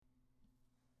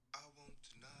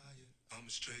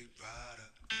straight rider.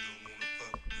 You don't wanna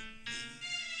fuck with me.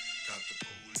 Got the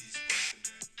police busting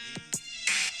at me,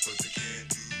 but they can't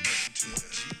do nothing to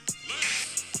the G. I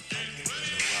can't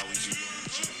know why we do on the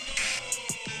G.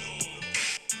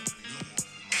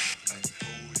 Got the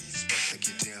police busting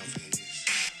get down for his,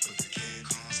 but they can't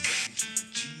constantly to the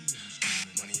G.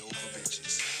 Money over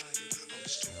bitches. I'm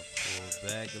straight. Pull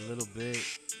back a little bit.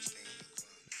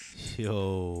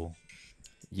 Yo.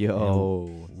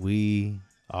 Yo, And we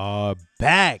are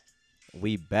back.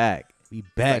 we back. We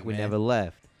back, Like we man. never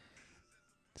left.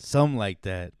 Something like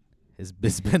that. It's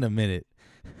been a minute.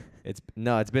 It's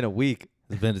been a week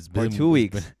It's or been 2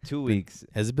 weeks. been- 2 weeks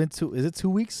Has it been two? Is it 2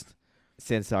 weeks?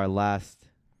 since our last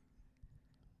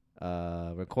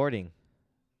recording.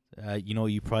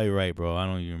 You're probably right, bro. I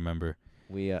don't even remember.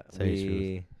 We Tell you the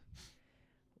we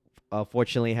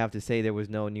unfortunately have to say there was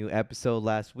no new episode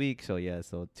last week. So yeah,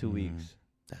 so 2 Mm. weeks.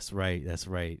 That's right. That's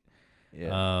right.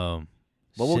 Yeah,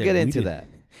 but we'll shit, get we into did- that.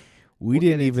 We We'll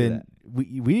didn't get into even. that.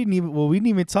 We didn't even. Well, we didn't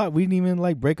even talk. We didn't even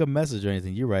like break a message or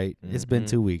anything. You're right. It's been Mhm.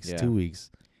 2 weeks. Yeah. 2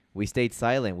 weeks. We stayed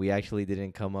silent. We actually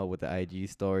didn't come up with the IG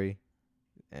story,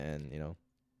 and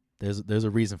There's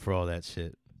a reason for all that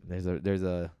shit. there's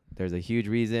a huge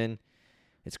reason.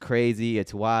 It's crazy.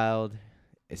 It's wild.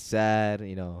 It's sad.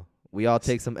 We all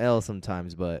take some L's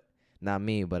sometimes, but not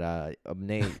me. But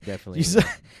Nate definitely.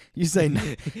 You say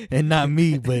and not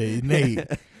me, but Nate.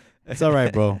 It's all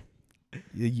right, bro.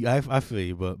 I feel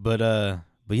you, but yeah,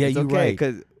 it's you're okay, right.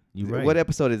 because You right. what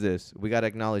episode is this? We gotta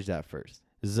acknowledge that first.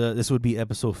 This would be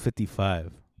episode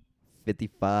 55.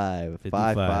 55.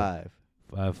 55. 5.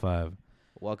 55.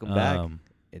 Welcome back.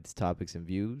 It's Topics and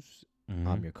Views. Mhm.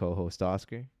 I'm your co-host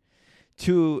Oscar.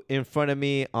 Two in front of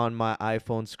me on my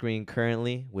iPhone screen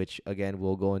currently, which again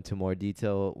we'll go into more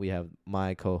detail. We have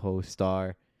my co-host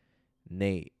star,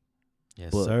 Nate,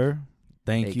 Yes, Book, sir.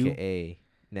 Thank you. aka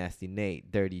Nasty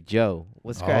Nate, Dirty Joe.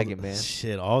 What's All cracking, the- man?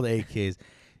 Shit, all the AKs.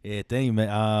 Yeah, thank you, man.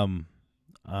 I'm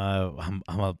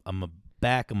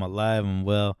back. I'm alive. I'm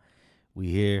well. We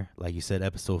here, like you said,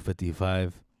 episode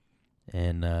 55,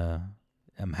 and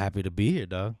I'm happy to be here,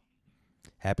 dog.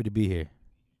 Happy to be here.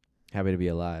 Happy to be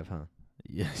alive, huh?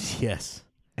 Yes,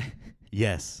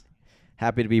 yes.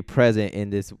 Happy to be present in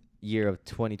this year of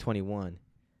 2021.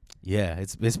 Yeah,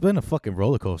 it's been a fucking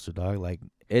roller coaster, dog. Like,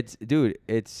 It's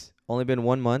only been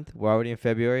 1 month. We're already in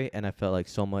February, and I felt like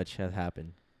so much has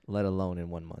happened, let alone in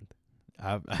 1 month.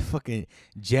 I fucking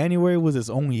January was its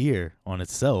own year on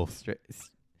itself.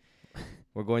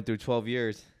 We're going through 12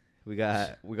 years. We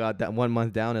got that 1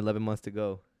 month down, 11 months to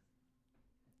go.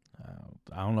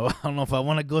 I don't know. I don't know if I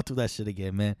want to go through that shit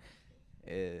again, man.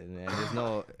 And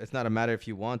it's not a matter if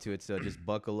you want to. It's just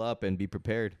buckle up and be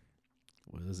prepared.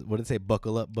 What did it say?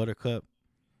 Buckle up, Buttercup.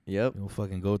 Yep. You'll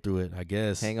fucking go through it, I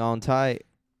guess. Hang on tight.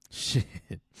 Shit.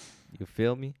 You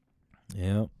feel me?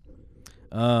 Yeah.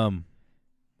 Well,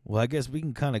 I guess we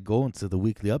can kind of go into the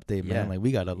weekly update, man. Yeah. Like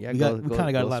we Yeah, kind of go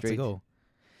got a lot to straight. go.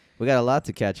 We got a lot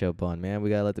to catch up on, man. We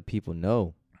got to let the people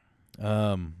know.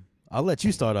 I'll let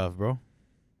you start off, bro.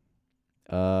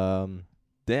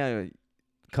 Damn,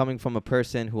 coming from a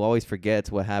person who always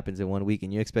forgets what happens in 1 week,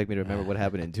 and you expect me to remember what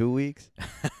happened in 2 weeks?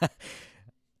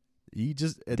 You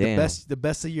just Damn. the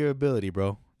best of your ability,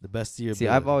 bro. The best of your See,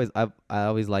 ability. I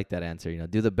always liked that answer.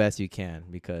 Do the best you can,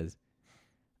 because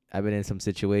I've been in some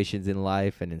situations in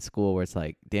life and in school where it's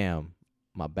like, damn,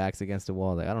 my back's against the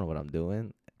wall. Like, I don't know what I'm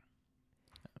doing,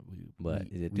 but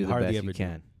do the hardly best ever you do.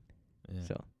 can.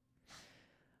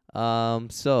 Yeah.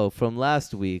 So from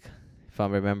last week, if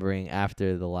I'm remembering,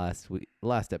 after the last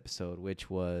episode, which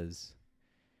was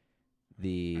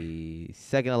the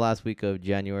second to last week of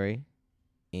January,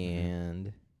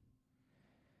 and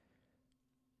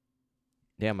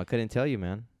damn, I couldn't tell you,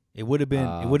 man. It would have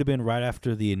been right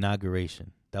after the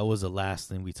inauguration. That was the last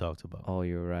thing we talked about. Oh,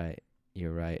 you're right. It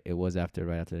was right after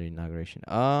the inauguration.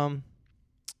 I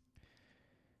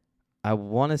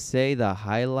want to say the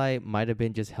highlight might have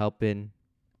been just helping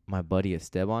my buddy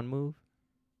Esteban move,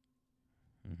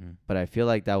 Mm-hmm. but I feel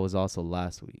like that was also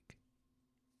last week.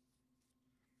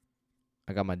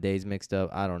 I got my days mixed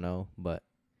up. I don't know, but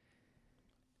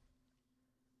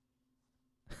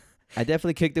I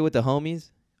definitely kicked it with the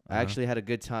homies. I actually had a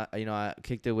good time. I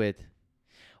kicked it with.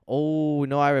 Oh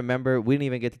no, I remember. We didn't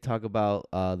even get to talk about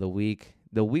the week.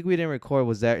 The week we didn't record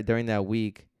was that during that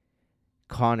week,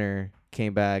 Connor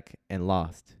came back and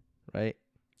lost, right?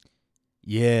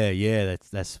 Yeah,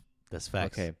 that's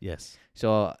facts. Okay. Yes.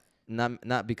 So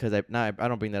not because I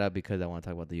don't bring that up because I want to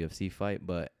talk about the UFC fight,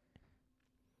 but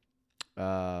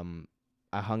I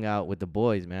hung out with the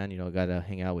boys, man. Got to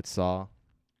hang out with Saul,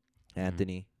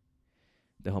 Anthony,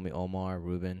 the homie Omar,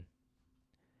 Ruben.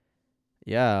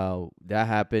 Yeah, that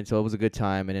happened. So it was a good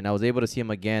time, and then I was able to see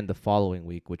him again the following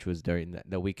week, which was during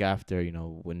the week after.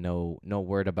 When no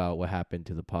word about what happened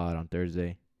to the pod on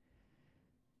Thursday,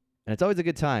 and it's always a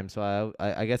good time. So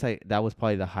I guess that was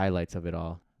probably the highlights of it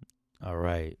all. All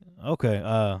right. Okay.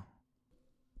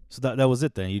 So that was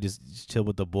it then. You just chill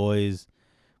with the boys,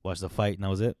 watch the fight, and that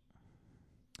was it.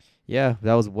 Yeah,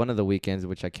 that was one of the weekends,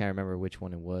 which I can't remember which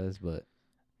one it was, but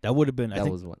That would have been. that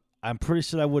was one. I'm pretty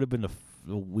sure that would have been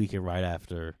the weekend right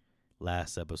after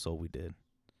last episode we did.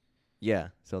 Yeah.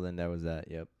 So then there was that.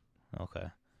 Yep. Okay.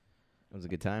 It was a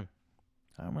good time.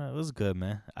 I mean, it was good,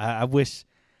 man. I wish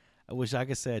I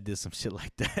could say I did some shit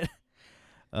like that.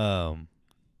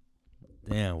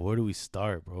 Damn, where do we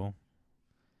start, bro?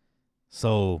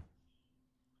 So,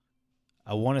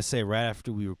 I want to say right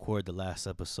after we record the last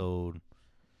episode,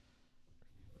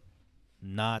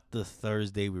 not the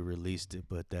Thursday we released it,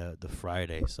 but the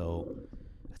Friday. So,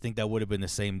 I think that would have been the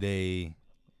same day.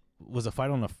 Was a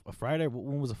fight on a Friday?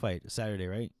 When was the fight? Saturday,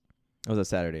 right? It was a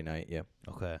Saturday night. Yeah.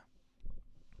 Okay.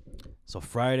 So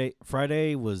Friday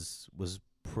was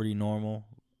pretty normal.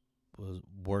 Was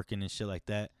working and shit like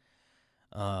that.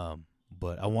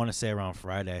 But I want to say around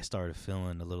Friday I started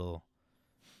feeling a little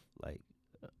like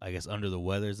I guess under the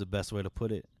weather is the best way to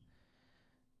put it.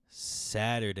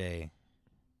 Saturday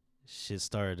shit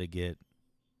started to get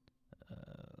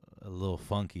a little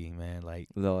funky, man. Like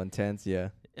A little intense. Yeah.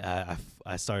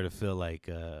 I started to feel like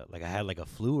I had like a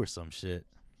flu or some shit.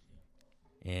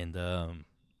 And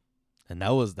that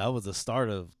was the start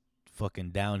of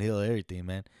fucking downhill everything,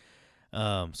 man.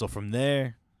 So from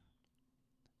there,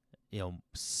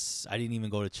 I didn't even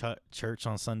go to church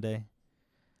on Sunday.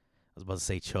 I was about to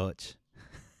say church.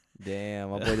 Damn,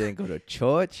 my boy didn't go to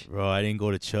church. Bro, I didn't go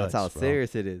to church. That's how bro.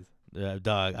 serious it is.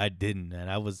 Dog, I didn't, and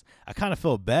I kind of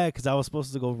felt bad because I was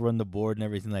supposed to go run the board and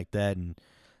everything like that, and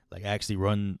like actually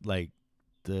run like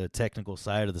the technical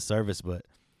side of the service. But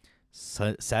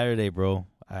Saturday, bro,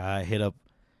 I hit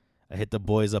the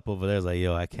boys up over there. I was like,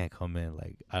 yo, I can't come in.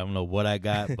 Like, I don't know what I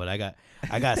got, but I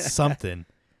got something.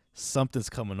 Something's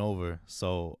coming over,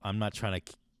 so I'm not trying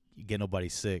to get nobody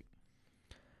sick.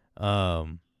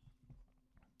 And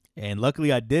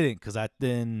luckily I didn't, cause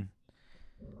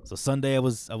so Sunday I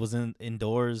was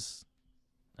indoors.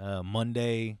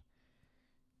 Monday,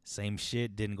 same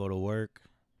shit. Didn't go to work.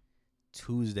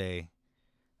 Tuesday,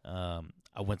 I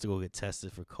went to go get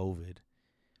tested for COVID,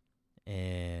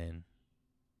 and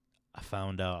I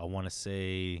found out. I want to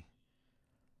say,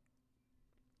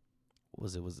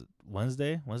 was it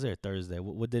Wednesday? Wednesday or Thursday?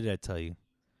 What did I tell you?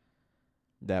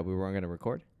 That we weren't gonna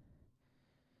record.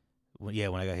 When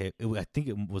I got hit, I think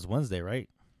it was Wednesday, right?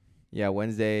 Yeah,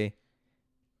 Wednesday.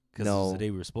 Because it was the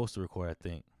day we were supposed to record, I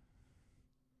think.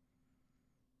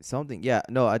 Something. Yeah.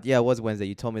 No. Yeah, it was Wednesday.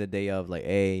 You told me the day of, like,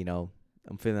 hey,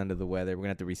 I'm feeling under the weather. We're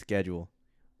gonna have to reschedule.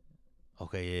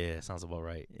 Okay, yeah, sounds about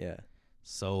right. Yeah.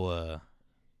 So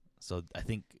I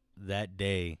think that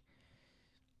day,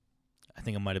 I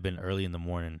think it might have been early in the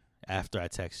morning after I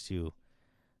text you.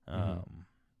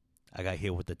 I got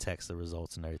hit with the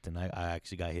results and everything. I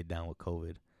actually got hit down with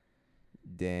COVID.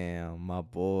 Damn, my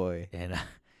boy. And,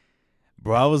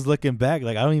 bro, I was looking back.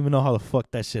 Like, I don't even know how the fuck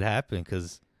that shit happened.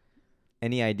 Cause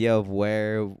any idea of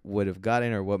where would have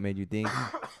gotten or what made you think?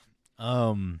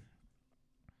 I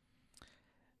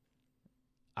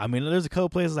mean, there's a couple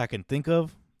places I can think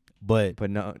of, but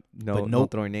no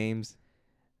throwing names.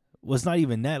 Well, it's not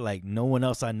even that. Like, no one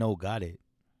else I know got it.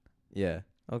 Yeah.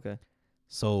 Okay.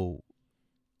 So,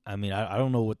 I mean, I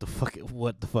don't know what the fuck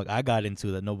I got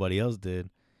into that nobody else did.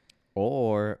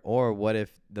 Or what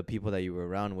if the people that you were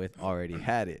around with already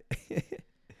had it?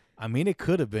 I mean, it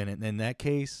could have been. In that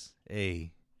case,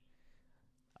 hey,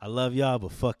 I love y'all,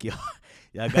 but fuck y'all.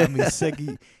 Y'all got me sick.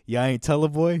 Y'all ain't tell a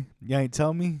boy. Y'all ain't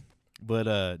tell me. But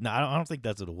no, I don't think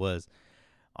that's what it was.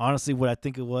 Honestly, what I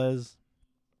think it was,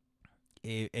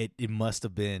 it must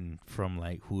have been from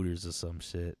like Hooters or some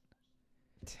shit.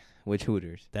 Which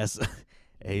Hooters? That's,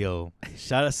 hey yo,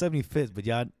 shout out 75th, but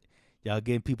y'all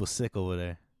getting people sick over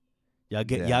there. Y'all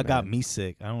got me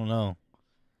sick. I don't know.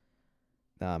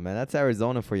 Nah, man, that's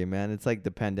Arizona for you, man. It's like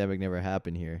the pandemic never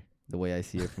happened here. The way I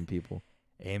see it from people.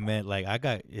 Hey man, like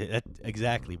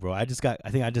exactly, bro. I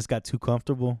think I just got too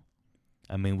comfortable.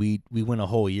 I mean, we went a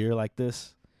whole year like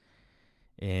this,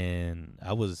 and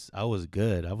I was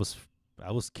good. I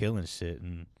was killing shit,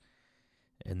 and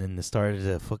then they started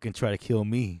to fucking try to kill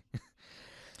me.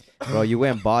 Bro, you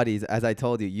went bodies, as I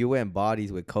told you. You went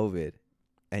bodies with COVID,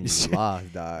 and you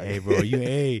lost, dog. Hey, bro,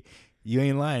 you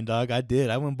ain't lying, dog. I did.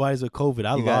 I went bodies with COVID.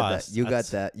 I lost. You got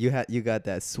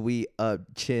that sweet up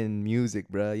chin music,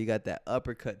 bro. You got that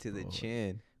uppercut to the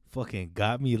chin. fucking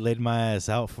got me, laid my ass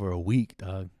out for a week,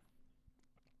 dog.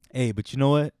 Hey, but you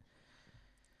know what?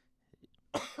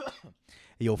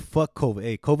 Yo, fuck COVID.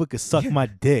 Hey, COVID could suck my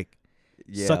dick.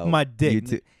 Suck my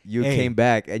dick. You Hey. came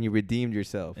back and you redeemed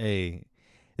yourself. Hey,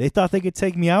 they thought they could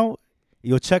take me out.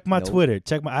 Yo, check my Nope. Twitter.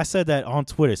 I said that on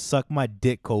Twitter. Suck my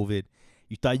dick, COVID.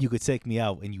 You thought you could take me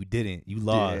out and you didn't. You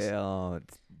lost. Damn.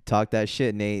 Talk that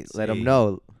shit, Nate. Let them Hey.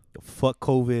 know. Yo, fuck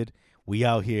COVID. We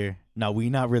out here. No, we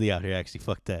not really out here. Actually,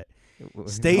 fuck that.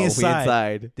 Stay No,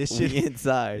 inside. We This inside. shit- We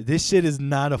inside. This shit is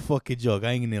not a fucking joke.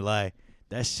 I ain't gonna lie.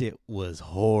 That shit was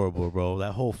horrible, bro.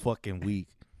 That whole fucking week,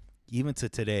 even to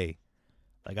today.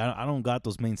 Like I don't got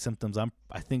those main symptoms.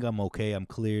 I think I'm okay. I'm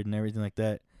cleared and everything like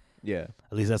that. Yeah.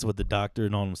 At least that's what the doctor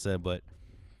and all them said. But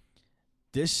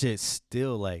this shit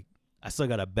still, like, I still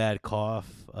got a bad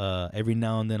cough. Every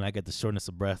now and then I get the shortness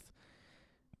of breath.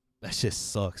 That shit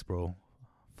sucks, bro.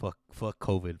 Fuck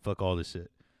COVID. Fuck all this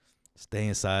shit. Stay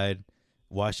inside.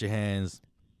 Wash your hands.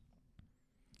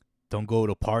 Don't go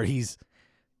to parties.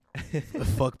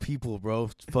 Fuck people, bro.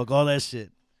 Fuck all that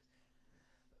shit.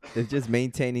 It's just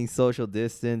maintaining social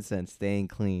distance and staying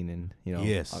clean, and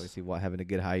Yes. obviously having a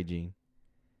good hygiene.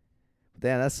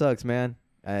 Damn, that sucks, man.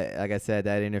 Like I said,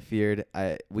 that interfered.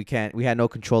 We had no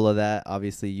control of that.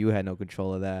 Obviously, you had no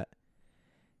control of that,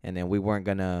 and then we weren't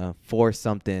gonna force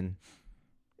something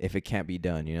if it can't be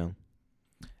done.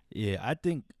 Yeah, I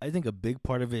think a big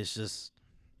part of it is just,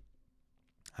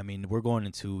 I mean, we're going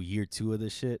into year 2 of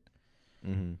this shit.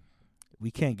 Mm-hmm. We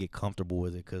can't get comfortable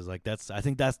with it because, like, I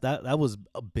think that was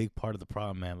a big part of the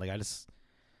problem, man. Like, I just,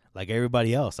 like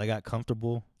everybody else, I got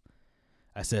comfortable.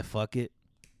 I said, fuck it.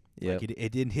 Yeah. Like,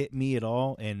 it didn't hit me at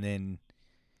all, and then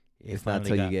It's not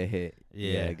till you get hit.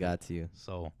 Yeah. It got to you.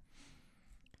 So,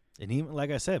 and even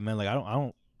like I said, man, like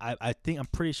I think I'm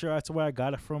pretty sure that's where I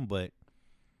got it from, but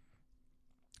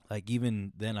like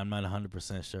even then, I'm not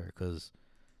 100% sure because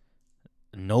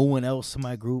no one else in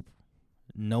my group,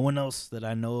 no one else that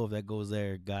I know of that goes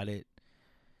there got it.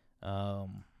 So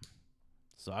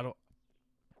I don't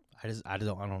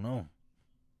know.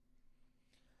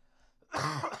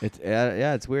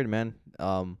 It's weird, man.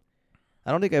 I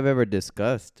don't think I've ever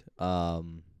discussed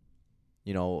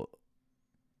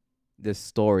this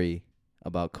story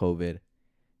about COVID,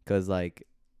 because like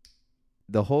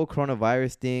the whole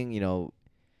coronavirus thing,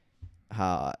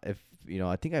 how if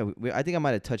I think I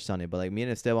might have touched on it, but like me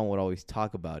and Esteban would always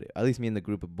talk about it. At least me and the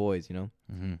group of boys,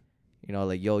 Mm-hmm.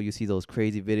 like, yo, you see those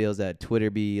crazy videos that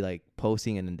Twitter be like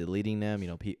posting and then deleting them.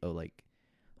 Like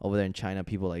over there in China,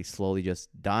 people like slowly just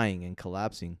dying and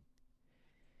collapsing.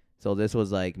 So this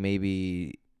was like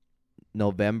maybe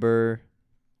November,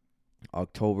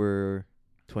 October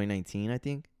 2019, I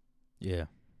think. Yeah.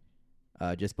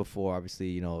 Just before,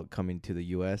 obviously, coming to the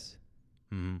U.S.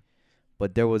 Mm-hmm.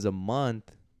 But there was a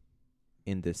month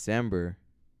in December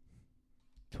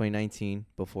 2019,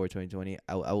 before 2020,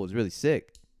 I was really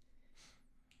sick.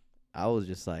 I was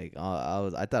just like,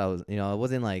 I thought I was, it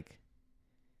wasn't like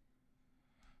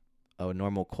a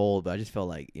normal cold, but I just felt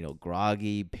like,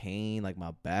 groggy, pain, like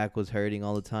my back was hurting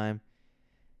all the time.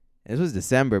 And this was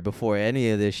December before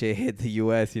any of this shit hit the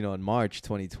U.S., in March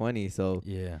 2020. So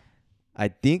Yeah. I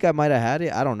think I might have had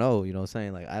it. I don't know,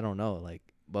 saying like, I don't know. Like,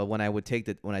 but when I took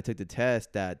the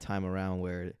test that time around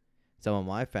where some of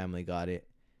my family got it,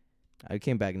 I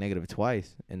came back negative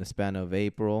twice in the span of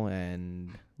April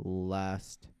and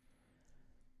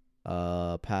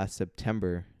past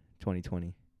September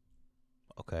 2020.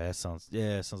 Okay, that sounds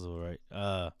about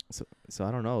right. So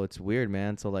I don't know. It's weird,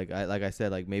 man. So like I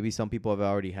said, like maybe some people have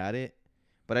already had it,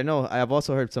 but I know I've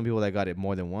also heard some people that got it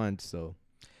more than once. So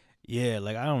yeah,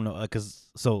 like I don't know, cause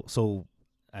so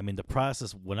I mean the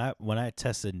process when I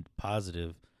tested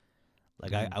positive,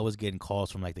 like I was getting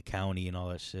calls from like the county and all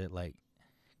that shit, like,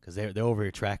 cause they're over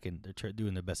here tracking,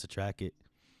 doing their best to track it.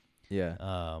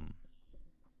 yeah,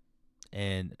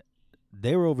 And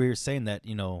they were over here saying that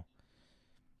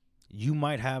you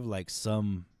might have like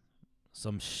some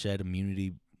shed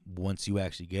immunity once you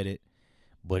actually get it,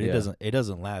 but Yeah. it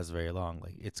doesn't last very long.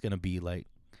 Like it's gonna be like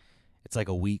it's like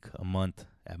a week, a month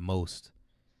at most.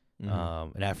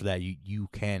 Mhm. And after that, you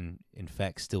can in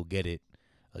fact still get it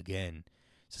again.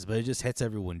 But it just hits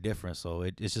everyone different, so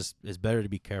it's better to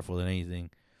be careful than anything.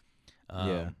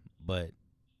 Yeah. But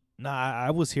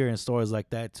I was hearing stories like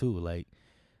that too, like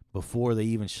before they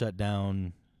even shut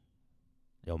down.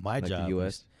 My Like job. the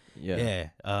U.S. Yeah.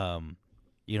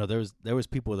 There was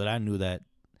people that I knew that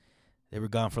they were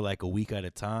gone for like a week at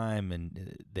a time,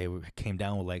 and they came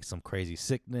down with like some crazy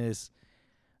sickness.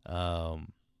 And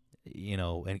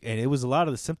it was a lot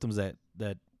of the symptoms that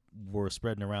were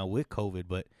spreading around with COVID,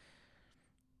 but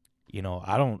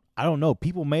I don't know.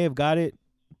 People may have got it,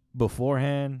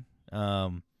 beforehand.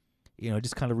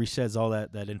 Just kind of resheds all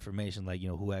that information, like,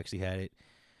 who actually had it,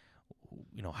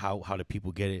 how did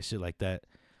people get it, shit like that.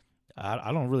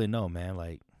 I don't really know, man.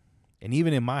 Like, and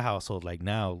even in my household, like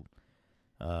now,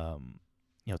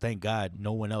 thank God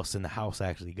no one else in the house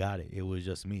actually got it. It was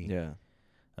just me. Yeah.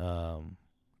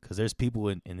 Because there's people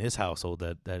in this household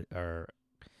that are,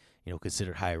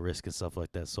 considered high risk and stuff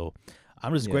like that. So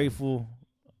I'm just grateful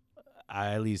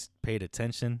I at least paid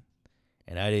attention.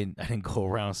 And I didn't go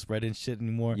around spreading shit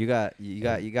anymore. You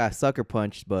got sucker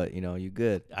punched, but you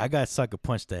good. I got sucker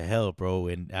punched to hell, bro.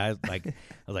 And I was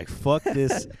like, fuck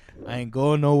this. I ain't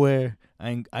going nowhere.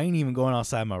 I ain't even going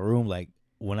outside my room. Like,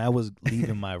 when I was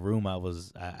leaving my room, I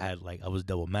was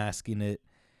double masking it,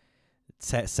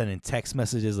 sending text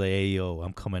messages like, "Hey yo,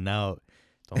 I'm coming out.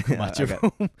 Don't come out your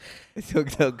room.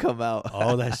 Don't come out."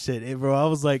 All that shit, bro. I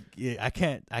was like, yeah, I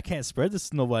can't spread this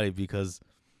to nobody because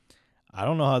I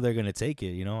don't know how they're gonna take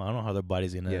it. I don't know how their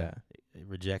body's gonna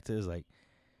reject it. It's like,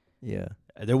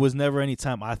 there was never any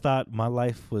time I thought my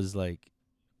life was like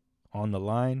on the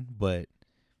line, but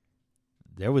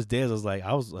there was days I was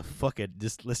like, fuck it,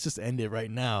 let's just end it right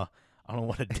now. I don't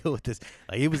want to deal with this.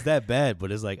 Like, it was that bad,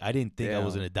 but it's like I didn't think I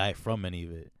was gonna die from any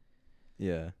of it.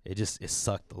 Yeah, it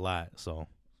sucked a lot. So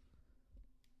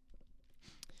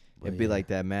it'd be like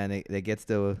that, man. It gets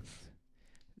to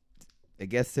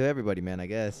everybody, man. I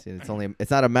guess it's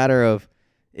not a matter of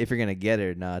if you're gonna get it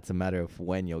or not. It's a matter of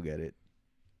when you'll get it.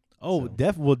 Oh,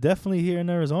 so. Definitely here in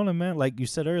Arizona, man. Like you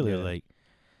said earlier, like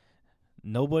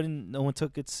no one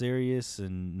took it serious,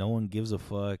 and no one gives a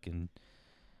fuck, and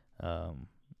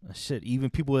shit. Even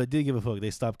people that did give a fuck,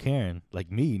 they stopped caring.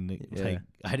 Like me, like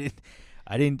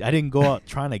I didn't go out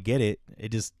trying to get it. It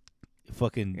just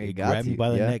it grabbed me by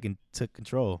the neck and took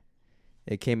control.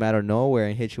 It came out of nowhere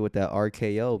and hit you with that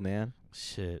RKO, man.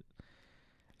 Shit.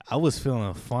 I was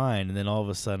feeling fine, and then all of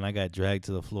a sudden I got dragged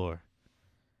to the floor.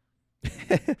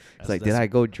 It's like, did I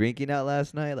go drinking out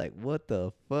last night? Like, what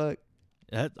the fuck?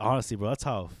 Honestly, bro, that's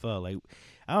how it felt. Like,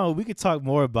 I don't know. We could talk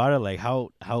more about it, like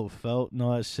how it felt and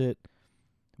all that shit.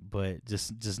 But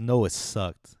just know it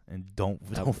sucked, and don't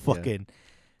fucking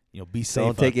be safe.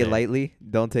 Don't take it lightly.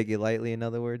 Don't take it lightly. In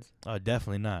other words. Oh,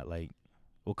 definitely not. Like,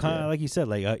 well, kind of like you said,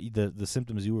 like the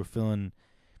symptoms you were feeling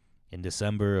in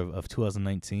December of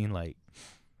 2019, like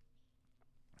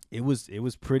it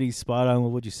was pretty spot on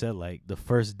with what you said. Like, the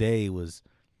first day was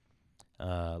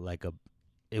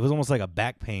it was almost like a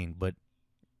back pain, but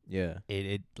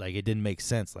it didn't make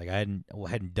sense. Like, I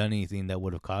hadn't done anything that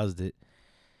would have caused it.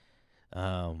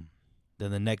 Then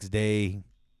the next day,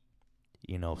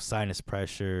 sinus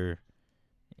pressure,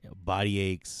 body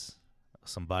aches,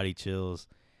 some body chills.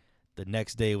 The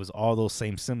next day was all those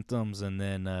same symptoms, and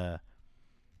then I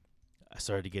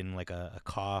started getting like a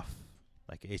cough,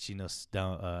 like itchiness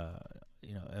down,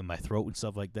 in my throat and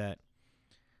stuff like that.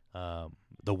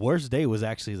 The worst day was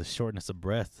actually the shortness of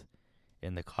breath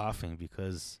and the coughing,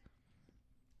 because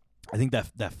I think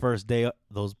that first day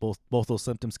both those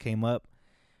symptoms came up.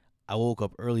 I woke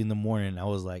up early in the morning and I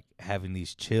was like having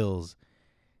these chills,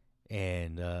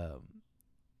 and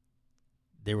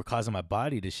they were causing my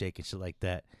body to shake and shit like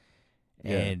that.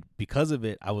 Yeah. And because of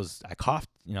it, I coughed,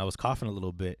 I was coughing a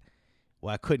little bit.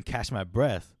 Well, I couldn't catch my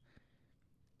breath.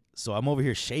 So I'm over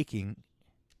here shaking.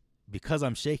 Because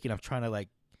I'm shaking, I'm trying to like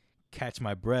catch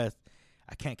my breath.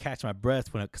 I can't catch my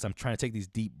breath because I'm trying to take these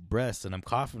deep breaths and I'm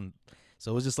coughing. So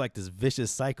it was just like this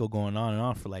vicious cycle going on and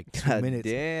on for like 2 minutes.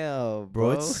 Damn,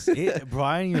 bro. Bro,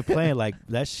 I ain't even playing. Like,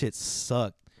 that shit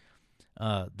sucked.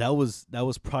 That was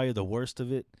probably the worst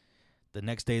of it. The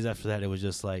next days after that, it was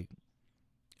just like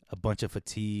a bunch of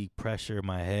fatigue, pressure in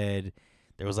my head.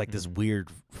 There was like this weird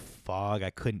fog. I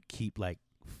couldn't keep like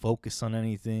focus on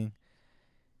anything.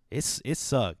 It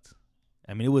sucked.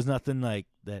 I mean, it was nothing like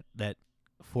that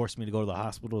forced me to go to the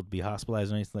hospital to be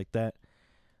hospitalized or anything like that.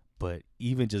 But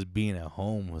even just being at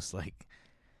home was like,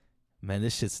 man,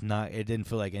 this shit's not. It didn't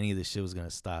feel like any of this shit was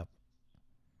gonna stop.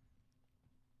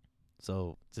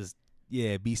 So just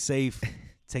be safe.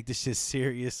 Take this shit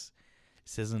serious.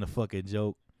 This isn't a fucking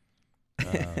joke.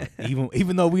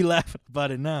 Even though we laugh about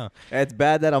it now, it's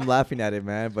bad that I'm laughing at it,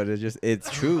 man. But it's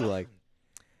true. Like,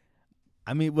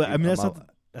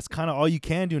 that's kind of all you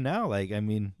can do now. Like, I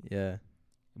mean, yeah.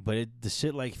 But the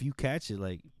shit, like, if you catch it,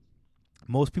 like,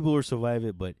 most people will survive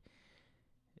it, but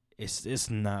it's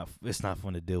not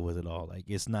fun to deal with at all. Like,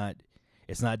 it's not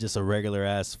just a regular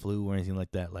ass flu or anything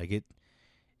like that. Like, it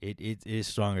is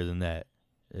stronger than that.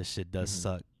 This shit does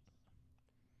suck.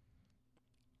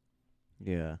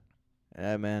 Yeah.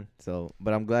 Yeah, man. So,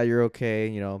 but I'm glad you're okay.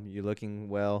 You're looking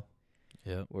well.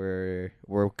 Yep. We're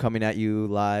coming at you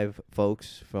live,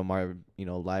 folks, from our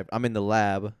live. I'm in the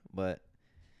lab, but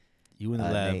You in the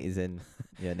lab.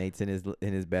 Nate's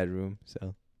in his bedroom.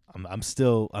 So I'm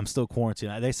still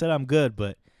quarantined. They said I'm good,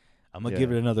 but I'm gonna give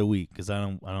Yeah. it another week because I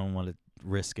don't want to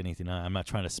risk anything. I'm not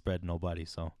trying to spread nobody.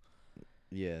 So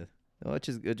yeah, which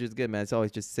is good, man. It's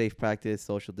always just safe practice,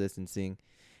 social distancing,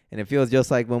 and it feels just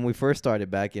like when we first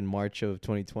started back in March of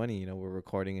 2020. We're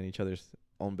recording in each other's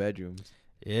own bedrooms.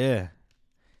 yeah,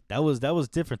 that was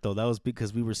different though. That was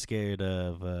because we were scared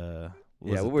of.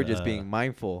 We were just being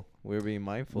mindful. We were being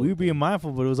mindful. We were being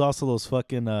mindful, but it was also those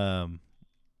fucking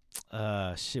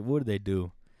shit. What did they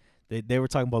do? They were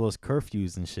talking about those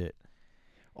curfews and shit.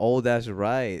 Oh, that's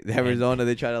right. Arizona,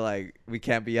 they try to we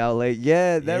can't be out late.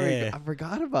 Yeah, there we go. I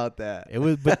forgot about that. It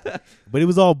was, but it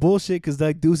was all bullshit because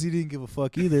like Deucey didn't give a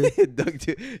fuck either. He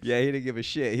didn't give a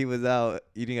shit. He was out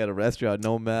eating at a restaurant,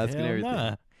 no mask and everything.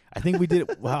 Nah. I think we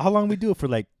did. How long we do it for?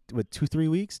 Like what, 2-3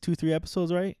 weeks, 2-3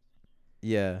 episodes, right?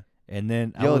 Yeah. And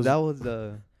then that was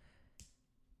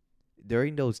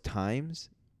during those times.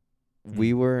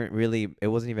 We weren't really. It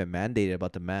wasn't even mandated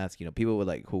about the mask. People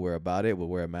would who were about it would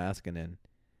wear a mask, and then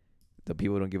the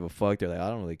people who don't give a fuck. They're like, I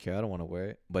don't really care. I don't want to wear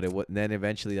it. But then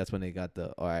eventually that's when they got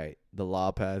the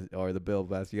law passed or the bill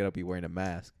passed. You gotta be wearing a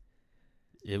mask.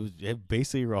 It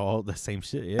basically were all the same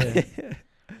shit. Yeah.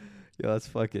 Yo, that's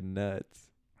fucking nuts.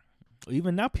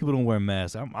 Even now, people don't wear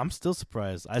masks. I'm still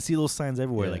surprised. I see those signs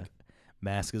everywhere, Yeah. like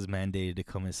mask is mandated to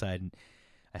come inside, and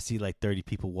I see 30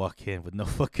 people walk in with no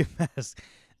fucking mask.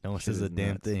 No one Shit says a is damn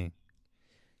nuts. thing.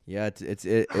 Yeah, it's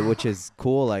which is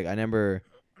cool. I remember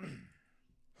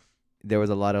there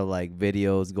was a lot of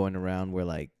videos going around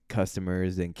where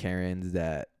customers and Karens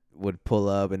that would pull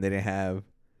up and they didn't have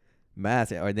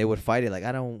masks, or they would fight it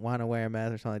I don't want to wear a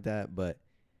mask or something like that. But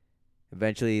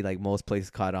eventually, most places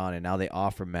caught on, and now they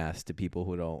offer masks to people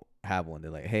who don't have one. They're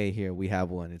like, hey, here, we have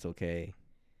one. It's okay.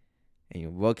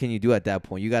 And what can you do at that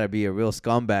point? You got to be a real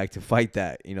scumbag to fight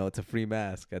that. It's a free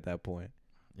mask at that point.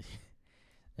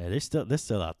 Yeah, they're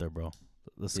still out there, bro.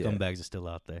 The scumbags are still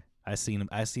out there. I see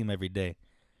them every day.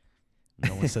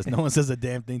 No one says a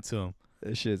damn thing to them.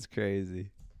 That shit's crazy.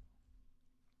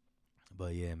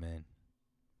 But yeah, man.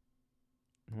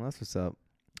 Well, that's what's up.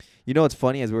 What's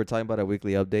funny, as we were talking about our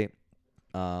weekly update,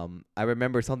 I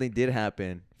remember something did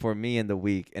happen for me in the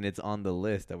week, and it's on the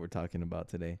list that we're talking about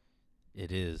today.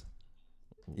 It is.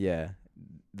 Yeah,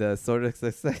 the sort of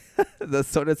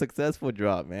successful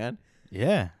drop, man.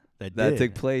 Yeah, that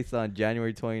took place on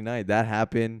January 29th. That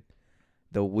happened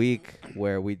the week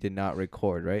where we did not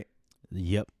record, right?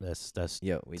 Yep, that's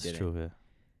we did true.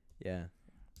 Yeah,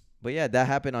 but yeah, that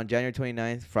happened on January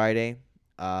 29th, Friday.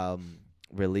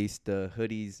 Released the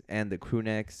hoodies and the crew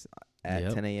necks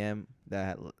at 10 a.m.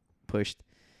 That pushed.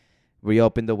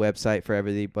 Reopened the website for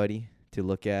everybody to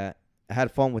look at. I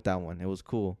had fun with that one. It was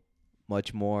cool.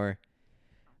 Much more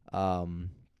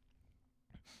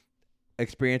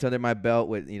experience under my belt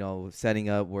with setting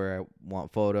up where I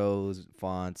want photos,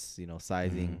 fonts,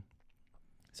 sizing. Mm-hmm.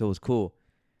 So it was cool,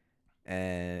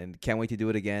 and can't wait to do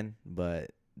it again.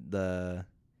 But the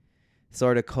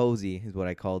sort of cozy is what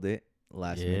I called it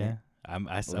last minute. I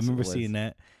remember seeing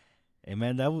that. Hey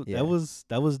man, that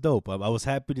was dope. I was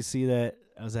happy to see that.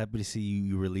 I was happy to see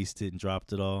you released it and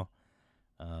dropped it all.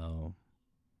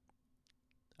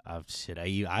 I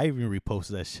even reposted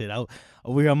that shit.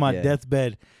 Over here on my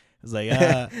deathbed. I was like,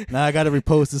 now I gotta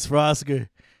repost this for Oscar.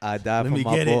 I died for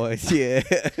my boys. Yeah,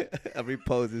 I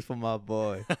repost this for my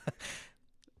boy.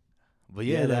 But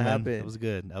yeah, that happened. It was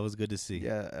good. That was good to see.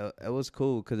 Yeah, it was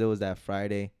cool because it was that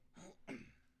Friday.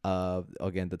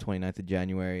 Again, the 29th of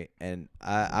January, and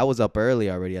I was up early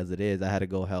already as it is. I had to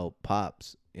go help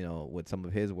Pops, with some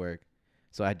of his work.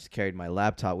 So I just carried my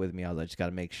laptop with me. I was like, just got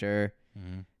to make sure.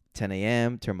 10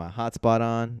 a.m., turn my hotspot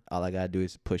on. All I got to do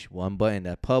is push one button,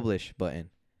 that publish button.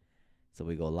 So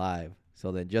we go live.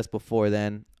 So then just before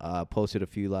then, posted a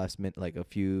few last minute, a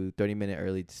few 30-minute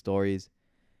early stories.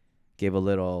 Gave a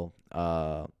little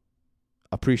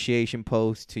appreciation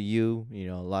post to you,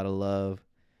 a lot of love.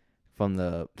 From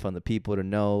the people to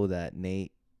know that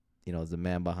Nate, is the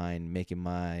man behind making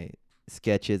my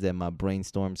sketches and my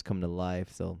brainstorms come to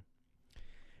life. So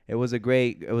it was a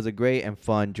great and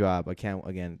fun drop. I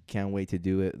can't wait to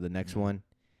do it. The next one.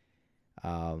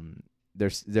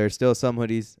 There's still some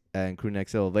hoodies and crew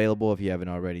necks still available if you haven't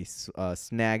already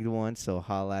snagged one. So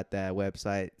holla at that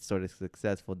website,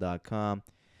 sortofsuccessful.com.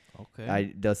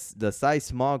 Okay. The size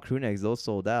small crew necks, those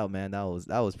sold out, man. That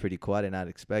was pretty cool. I did not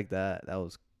expect that. That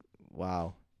was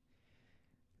wow.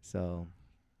 So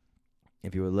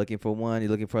if you were looking for one,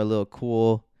 you're looking for a little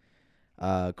cool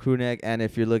crew neck. And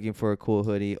if you're looking for a cool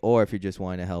hoodie, or if you're just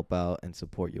wanting to help out and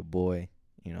support your boy,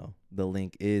 the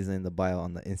link is in the bio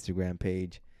on the Instagram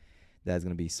page. That's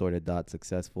going to be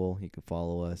sorta.successful. You can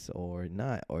follow us or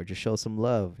not, or just show some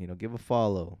love. Give a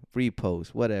follow, repost,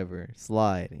 whatever,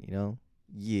 slide.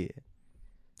 Yeah.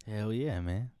 Hell yeah,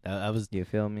 man. I was You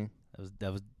feel me? I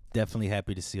was definitely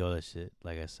happy to see all that shit.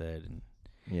 Like I said,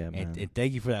 Yeah, man. and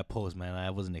thank you for that post, man. I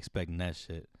wasn't expecting that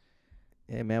shit.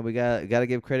 Yeah, man. We gotta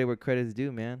give credit where credit's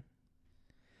due, man.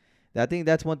 I think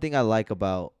that's one thing I like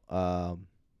about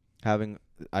having.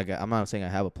 I'm not saying I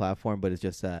have a platform, but it's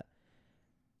just that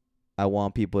I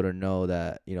want people to know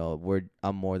that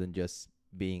I'm more than just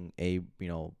being a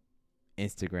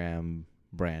Instagram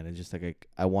brand. It's just like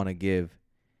I want to give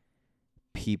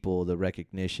people the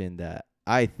recognition that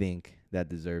I think that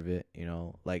deserve it.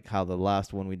 Like how the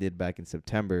last one we did back in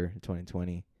September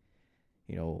 2020.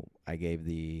 I gave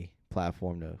the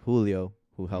platform to Julio,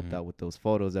 who helped out with those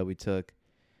photos that we took,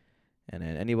 and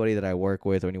then anybody that I work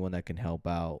with or anyone that can help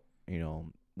out,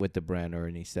 with the brand or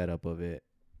any setup of it.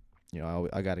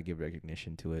 I got to give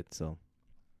recognition to it. So,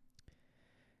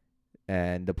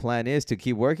 and the plan is to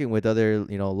keep working with other,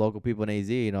 local people in AZ.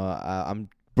 I'm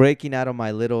breaking out of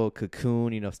my little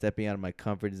cocoon, stepping out of my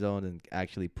comfort zone and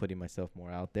actually putting myself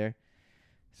more out there.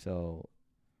 So,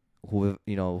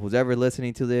 who's ever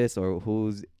listening to this or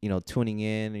who's, tuning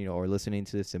in, or listening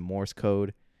to this in Morse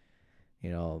code,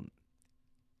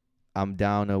 I'm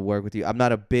down to work with you. I'm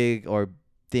not a big or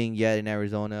thing yet in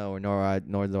Arizona, or nor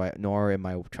am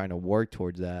I trying to work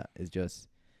towards that. It's just,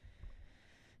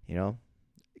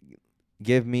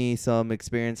 give me some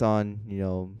experience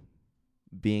on,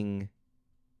 being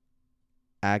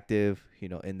active,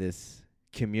 in this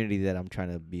community that I'm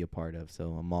trying to be a part of.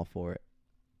 So I'm all for it.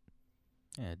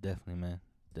 Yeah, definitely, man.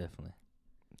 Definitely.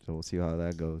 So we'll see how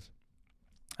that goes.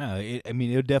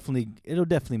 It'll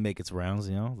definitely make its rounds.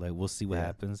 Like we'll see what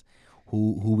happens.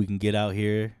 Who we can get out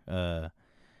here.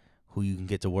 Who you can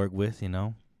get to work with.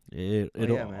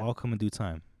 It'll all come in due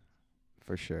time.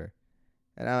 For sure.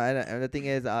 And the thing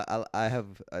is, I have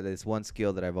this one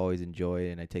skill that I've always enjoyed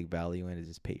and I take value in is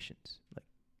just patience. Like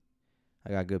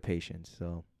I got good patience.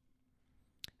 So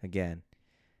again,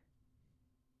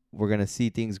 we're gonna see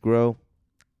things grow.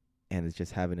 And it's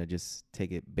just having to just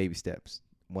take it baby steps,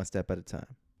 one step at a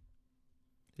time.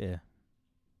 Yeah,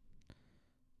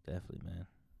 definitely, man.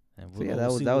 And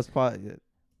So that was probably.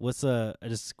 What's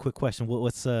just a quick question?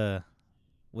 What's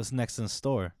next in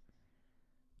store?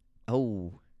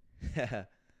 Oh,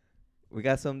 we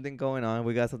got something going on.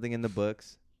 We got something in the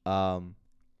books. I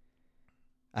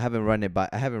haven't ran it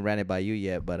by you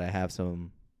yet, but I have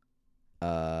some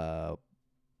a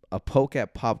poke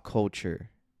at pop culture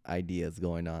ideas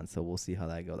going on, so we'll see how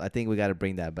that goes. I think we got to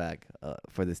bring that back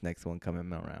for this next one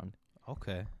coming around.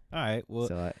 Okay, all right. Well,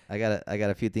 so I got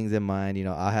a few things in mind.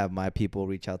 I'll have my people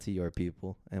reach out to your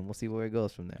people, and we'll see where it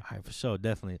goes from there. All right, for sure,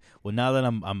 definitely. Well, now that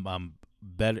I'm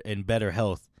better in better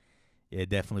health, yeah,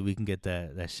 definitely we can get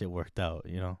that shit worked out.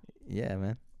 Yeah,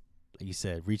 man. Like you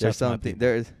said, reach There's out to something.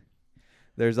 my people.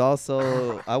 There's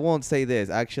also I won't say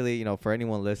this actually. For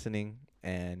anyone listening.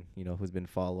 And who's been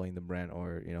following the brand,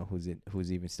 or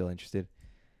who's even still interested.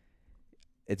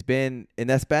 It's been in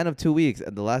that span of 2 weeks.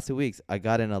 The last 2 weeks, I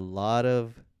got in a lot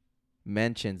of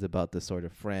mentions about the sort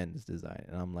of Friends design,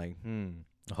 and I'm like,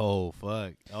 Oh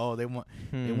fuck! Oh, they want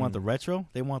the retro.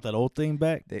 They want that old thing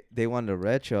back. They want the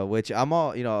retro, which I'm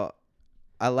all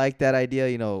I like that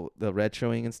idea. The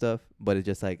retroing and stuff. But it's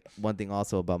just like one thing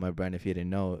also about my brand. If you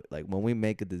didn't know, like when we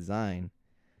make a design.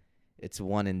 It's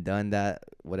one and done, that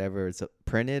whatever it's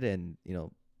printed and,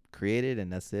 created,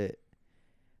 and that's it.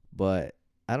 But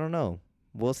I don't know.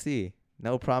 We'll see.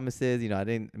 No promises. I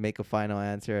didn't make a final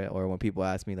answer. Or when people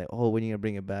ask me like, oh, when are you going to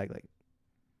bring it back? Like,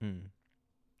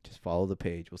 just follow the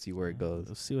page. We'll see where it goes.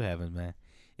 We'll see what happens, man.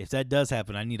 If that does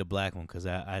happen, I need a black one because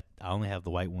I only have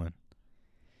the white one.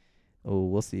 Oh,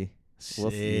 we'll see. We'll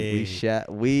see.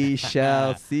 We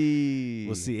shall see.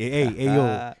 We'll see. Hey,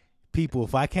 yo. People,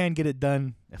 if I can't get it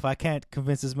done, if I can't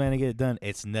convince this man to get it done,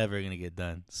 it's never going to get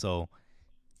done. So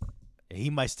he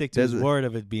might stick to his word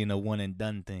of it being a one and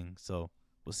done thing. So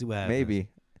we'll see what happens. Maybe.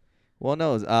 Well,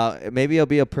 no. Maybe it'll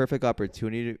be a perfect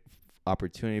opportunity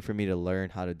for me to learn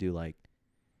how to do like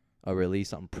a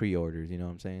release on pre-orders. You know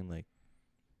what I'm saying? Like,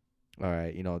 all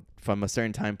right, from a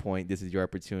certain time point, this is your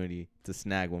opportunity to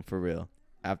snag one for real.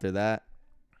 After that,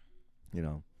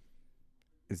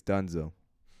 it's donezo.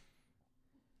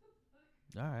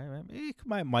 All right, man. It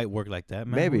might work like that,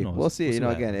 man. Maybe we'll see.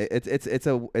 Again,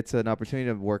 it's an opportunity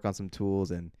to work on some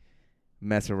tools and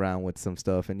mess around with some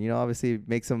stuff, and obviously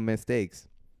make some mistakes.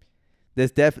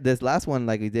 This last one,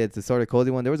 like we did, the sort of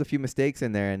cozy one, there was a few mistakes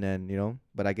in there, and then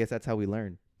but I guess that's how we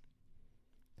learn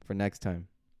for next time.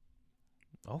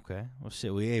 Okay. Well,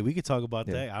 shit. We could talk about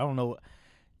Yeah. that. I don't know.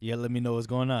 Yeah, let me know what's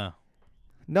going on.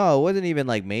 No, it wasn't even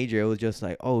like major. It was just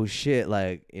like, oh shit,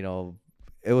 like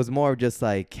it was more of just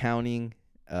like counting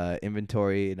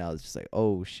inventory, and I was just like,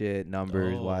 oh shit,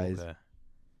 numbers wise. Okay.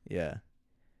 Yeah.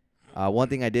 One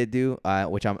thing I did do,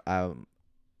 which I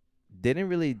didn't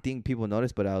really think people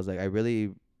noticed, but I was like, I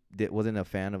really wasn't a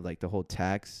fan of like the whole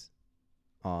tax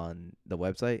on the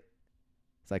website,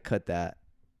 so I cut that.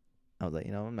 I was like,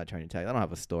 I'm not trying to tax. I don't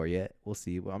have a store yet. We'll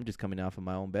see. Well, I'm just coming out from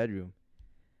my own bedroom.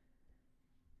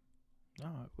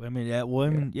 I mean, yeah.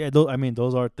 Well,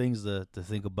 those are things to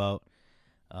think about.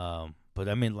 But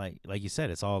I mean, like you said,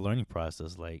 it's all a learning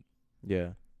process. Like,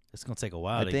 Yeah. it's gonna take a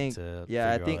while. I think, to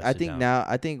yeah, figure all that I shit think down. now,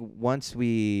 I think once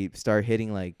we start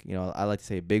hitting like, I like to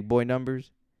say big boy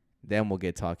numbers, then we'll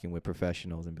get talking with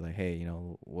professionals and be like, hey,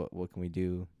 what can we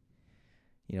do?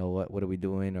 What are we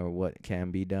doing, or what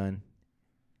can be done?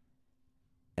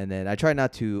 And then I try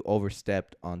not to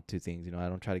overstep onto things. I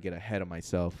don't try to get ahead of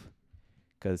myself,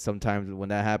 because sometimes when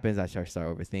that happens, I start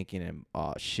overthinking and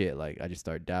oh shit, like I just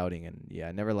start doubting, and yeah,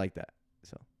 I never like that.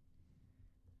 So.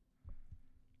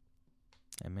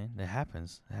 I mean, it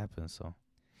happens. It happens. So.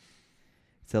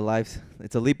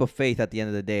 It's a leap of faith at the end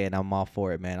of the day, and I'm all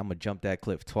for it, man. I'm gonna jump that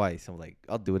cliff twice. I'm like,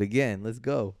 I'll do it again. Let's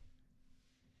go.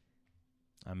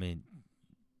 I mean,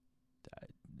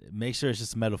 make sure it's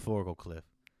just a metaphorical cliff.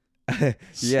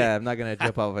 Yeah, I'm not gonna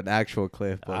jump off an actual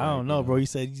cliff. But I don't know, bro. You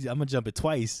said I'm gonna jump it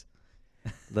twice.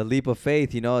 The leap of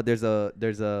faith, there's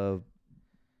a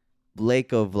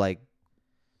lake of like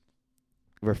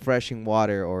refreshing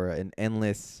water, or an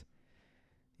endless,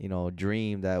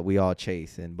 dream that we all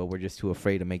chase, but we're just too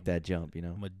afraid to make that jump. I'm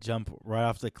gonna jump right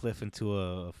off the cliff into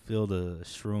a field of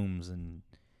shrooms and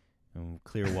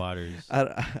clear waters.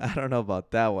 I don't know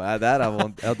about that one. That I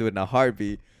won't. I'll do it in a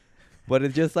heartbeat. But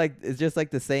it's just like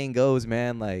the saying goes,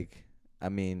 man. Like, I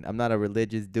mean, I'm not a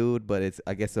religious dude, but it's,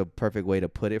 I guess, a perfect way to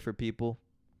put it for people.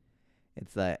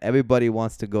 It's like everybody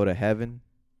wants to go to heaven,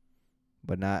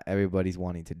 but not everybody's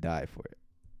wanting to die for it.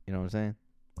 You know what I'm saying?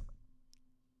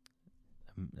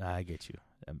 I get you.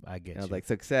 I get you. Like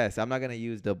success. I'm not gonna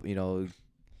use the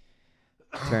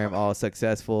term all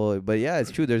successful, but yeah,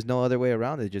 it's true. There's no other way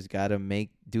around it. Just gotta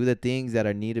do the things that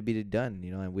are need to be done.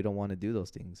 And we don't want to do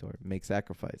those things or make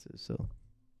sacrifices. So.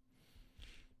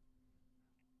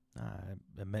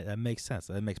 That makes sense.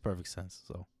 That makes perfect sense.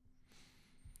 So.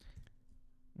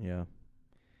 Yeah.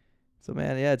 So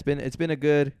man, yeah, it's been a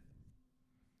good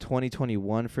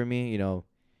 2021 for me.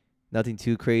 Nothing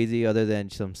too crazy other than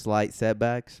some slight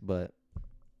setbacks, but.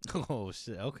 Oh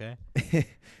shit! Okay.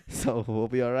 So we'll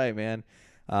be all right, man.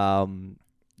 Kind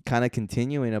of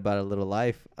continuing about a little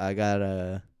life. I got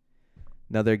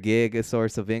another gig, a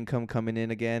source of income coming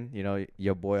in again.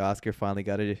 Your boy Oscar finally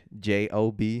got a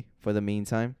job for the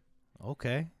meantime.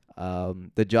 Okay.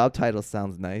 The job title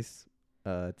sounds nice.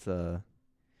 It's a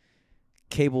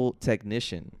cable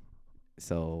technician.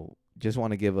 So just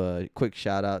want to give a quick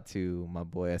shout out to my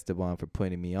boy Esteban for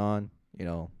putting me on.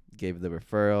 Gave the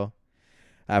referral.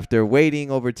 After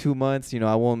waiting over 2 months,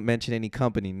 I won't mention any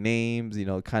company names,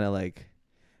 kind of like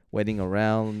waiting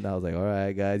around. I was like, all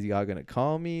right, guys, y'all going to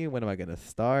call me? When am I going to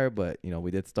start? But,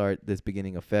 we did start this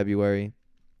beginning of February.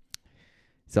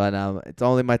 So now it's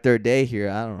only my third day here.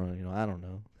 I don't know, I don't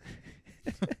know.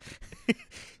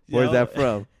 Where's that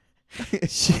from?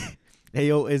 Hey,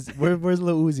 yo, where's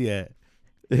Lil Uzi at?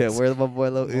 Yeah, where's my boy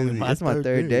Lil Uzi? It's my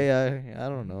third day. I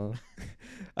don't know.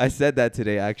 I said that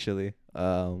today, actually.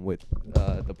 With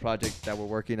the project that we're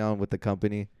working on with the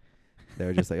company. They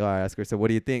were just like, all right, Oscar, so what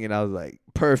do you think? And I was like,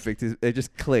 perfect. It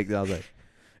just clicked. I was like,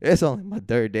 it's only my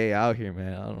third day out here,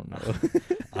 man. I don't know.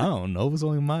 I don't know. It's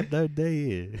only my third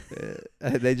day here.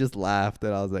 They just laughed,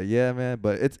 and I was like, yeah, man.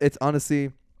 But it's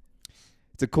honestly,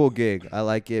 it's a cool gig. I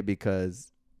like it because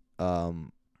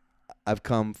I've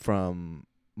come from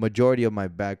majority of my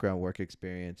background work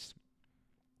experience.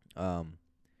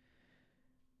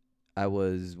 I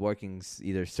was working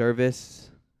either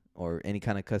service or any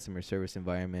kind of customer service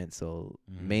environment, so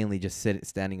mainly just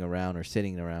standing around or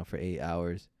sitting around for 8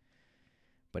 hours.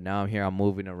 But now I'm here, I'm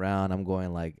moving around. I'm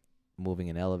going like moving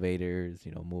in elevators,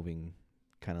 moving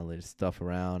kind of little stuff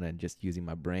around and just using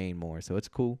my brain more. So it's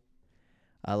cool.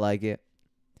 I like it.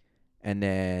 And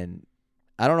then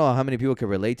I don't know how many people can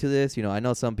relate to this. I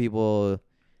know some people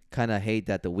kind of hate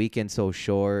that the weekend's so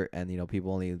short and,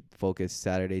 people only focus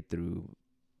Saturday through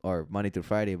or Monday through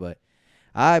Friday. But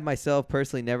I myself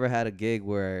personally never had a gig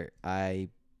where I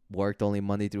worked only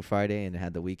Monday through Friday and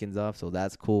had the weekends off. So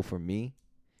that's cool for me.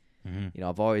 Mm-hmm. You know,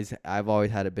 I've always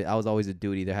had a bit. I was always a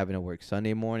dude either having to work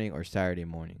Sunday morning or Saturday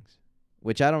mornings,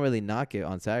 which I don't really knock it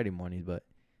on Saturday mornings, but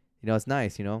you know, it's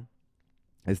nice. You know,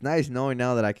 it's nice knowing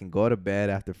now that I can go to bed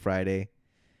after Friday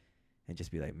and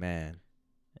just be like, man,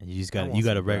 And you just I got want you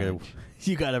got a some regular brunch.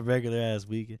 you got a regular ass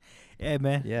weekend. Yeah,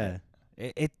 man. Yeah,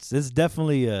 It's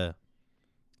definitely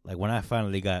like when I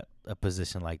finally got a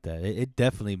position like that, it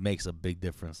definitely makes a big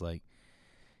difference. Like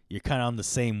you're kind of on the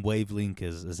same wavelength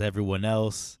as everyone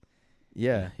else.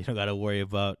 yeah, You don't got to worry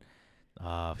about,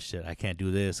 oh shit, I can't do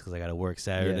this because I got to work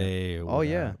Saturday or Oh, whatnot.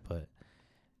 yeah. But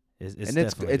it's and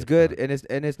it's definitely good, different.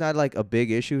 and it's not like a big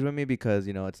issue with me because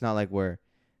you know it's not like where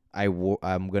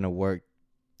I'm gonna work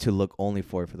to look only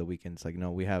for the weekends. Like,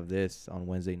 no, we have this on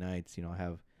Wednesday nights. You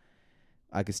know,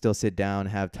 I could still sit down,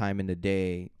 have time in the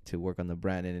day to work on the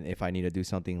brand, and if I need to do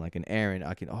something like an errand,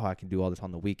 I can do all this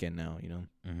on the weekend now. You know,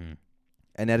 Mm-hmm.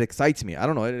 and that excites me. I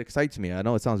don't know, it excites me. I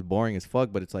know it sounds boring as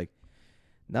fuck, but it's like,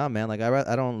 nah, man. Like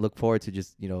I don't look forward to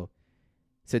just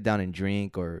sit down and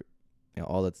drink or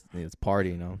all that's it's party.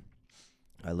 You know,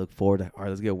 I look forward to, all right,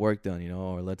 let's get work done. You know,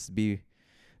 or let's be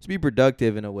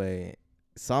productive in a way,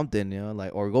 something. You know,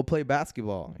 like, or go play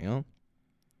basketball. You know,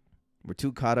 we're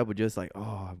too caught up with just like,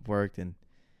 oh, I've worked and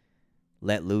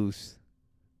let loose.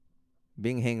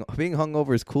 Being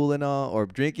hungover is cool and all, or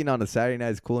drinking on a Saturday night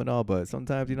is cool and all, but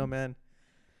sometimes, man, you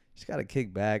just gotta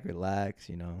kick back, relax,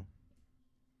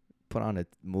 put on a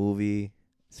movie,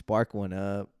 spark one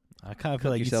up, I kind of feel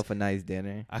cook like yourself a nice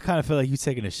dinner. I kind of feel like you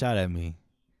taking a shot at me.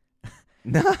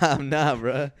 Nah, I'm not,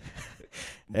 bro.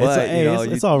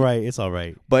 It's all right. It's all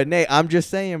right. But Nate, I'm just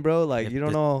saying, bro. Like, If you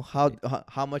don't the- know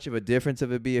how much of a difference it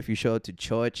would be if you showed up to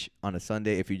church on a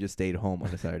Sunday if you just stayed home on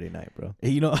a Saturday night, bro.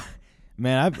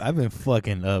 Man, I've been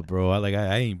fucking up, bro.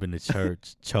 I ain't been to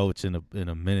church in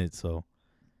a minute, so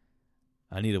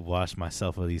I need to wash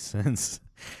myself of these sins.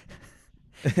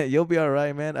 You'll be all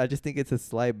right, man. I just think it's a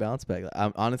slight bounce back.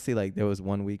 I'm honestly, like, there was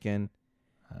one weekend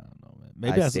I don't know, man.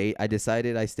 Maybe I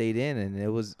decided I stayed in, and it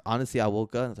was honestly, I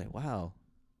woke up and I was like, wow.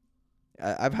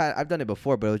 I've done it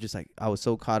before, but it was just like I was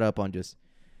so caught up on just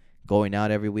going out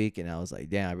every week, and I was like,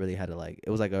 damn, I really had to, like, it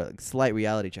was like a slight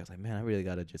reality check. I was like, man, I really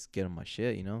gotta just get on my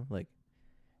shit, like,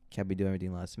 can't be doing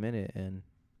everything last minute. And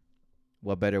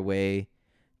what better way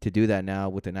to do that now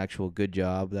with an actual good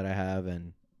job that I have,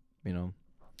 and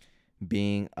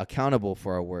being accountable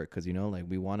for our work, because like,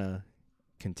 we want to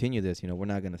continue this. We're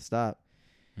not gonna stop.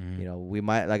 Mhm. We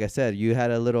might, like I said, you had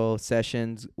a little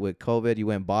sessions with COVID. You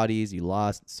went bodies, you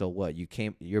lost. So what?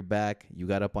 You're back. You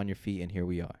got up on your feet, and here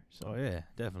we are. So Oh yeah,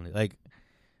 definitely. Like,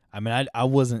 I mean, I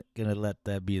wasn't gonna let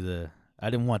that be I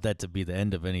didn't want that to be the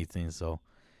end of anything. So,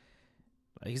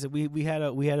 like I said, we had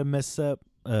a mess up,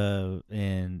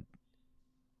 and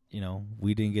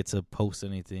we didn't get to post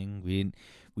anything. We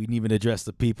didn't even address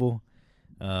the people.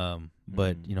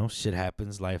 But shit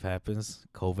happens, life happens,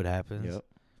 COVID happens. Yep.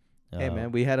 Hey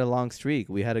man, we had a long streak.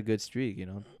 We had a good streak.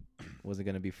 Wasn't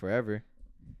gonna be forever.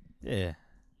 Yeah.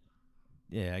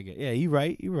 Yeah, I get. Yeah, you're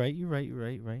right. You're right. You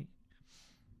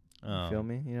feel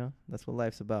me? That's what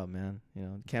life's about, man.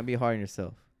 Can't be hard on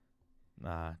yourself.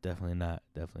 Nah, definitely not.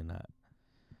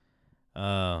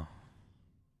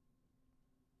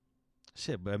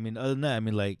 Shit, but I mean, other than that, I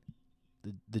mean, like,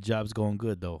 the job's going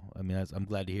good though. I mean, I'm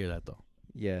glad to hear that though.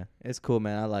 Yeah, it's cool,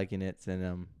 man. I liking it, and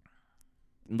I'm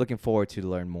looking forward to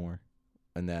learn more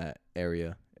in that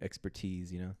area,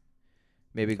 expertise.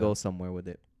 Maybe Okay. go somewhere with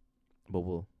it, but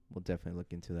we'll definitely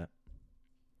look into that.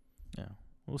 Yeah,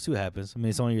 we'll see what happens. I mean,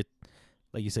 it's only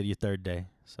like you said, your third day,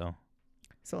 so.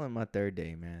 It's only my third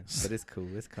day, man, but it's cool.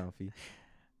 It's comfy.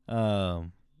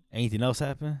 Anything else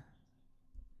happen?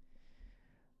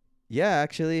 Yeah,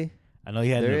 actually, I know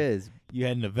you had there is. You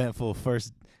had an eventful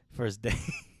first day.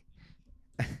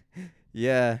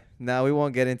 Yeah, no, we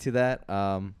won't get into that.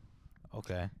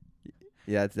 Okay.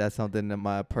 Yeah, that's something in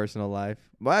my personal life.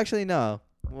 Well, actually, no.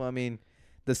 Well, I mean,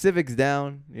 the Civic's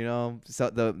down. So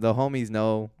the homies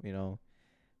know.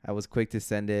 I was quick to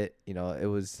send it. It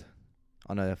was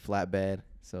on a flatbed,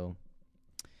 so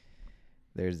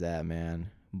there's that,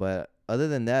 man. But other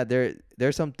than that,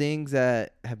 there's some things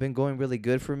that have been going really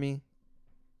good for me,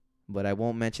 but I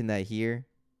won't mention that here.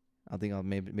 I think I'll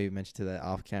maybe mention to that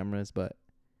off cameras, but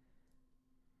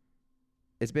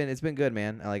it's been good,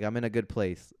 man. I'm in a good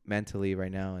place mentally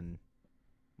right now and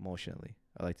emotionally,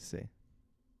 I like to say.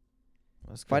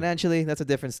 That's good. Financially, that's a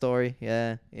different story.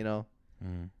 Yeah,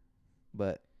 Mm.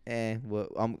 but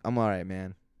well, I'm all right,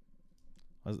 man.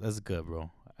 That's good, bro.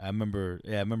 I remember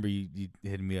you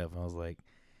hitting me up, and I was like,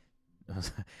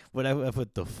 what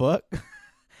the fuck?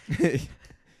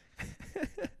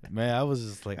 Man, I was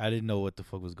just like, I didn't know what the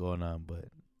fuck was going on, but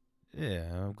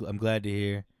yeah, I'm glad to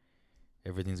hear.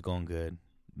 Everything's going good,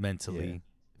 mentally,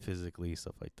 physically,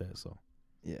 stuff like that. So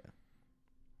Yeah.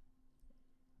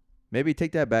 Maybe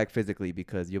take that back physically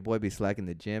because your boy be slacking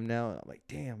the gym now. I'm like,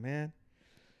 damn, man.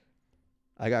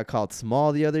 I got called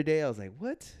small the other day. I was like,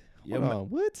 what? Hold on,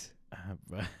 what?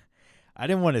 bro, I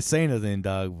didn't want to say nothing,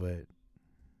 dog, but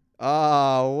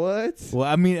Oh, what? well,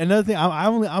 I mean, another thing,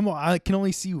 I can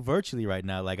only see you virtually right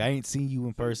now. Like I ain't seen you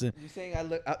in person. You saying I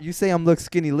look? You say I'm look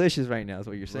skinny-licious right now? Is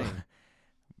what you're saying?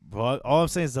 Bro, all I'm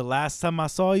saying is the last time I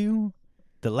saw you,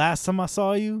 the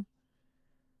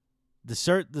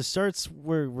shirts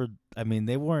were I mean,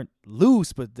 they weren't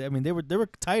loose, but I mean they were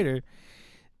tighter.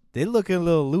 They looking a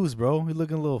little loose, bro. You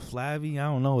looking a little flabby. I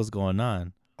don't know what's going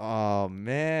on. Oh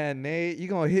man, Nate, you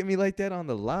gonna hit me like that on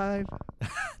the live?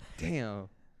 Damn.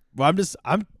 Bro,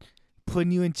 I'm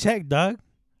putting you in check, dog.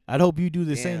 I'd hope you do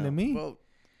the same to me. Bro,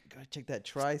 gotta check that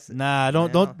tricep. Nah,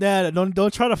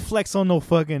 don't try to flex on no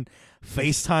fucking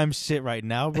FaceTime shit right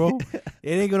now, bro.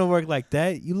 It ain't gonna work like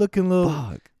that. You looking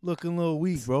a little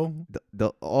weak, bro.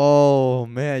 Oh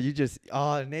man,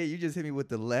 Nate, you just hit me with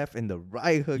the left and the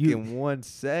right hook in 1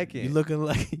 second. You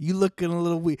looking a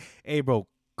little weak. Hey, bro,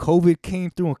 COVID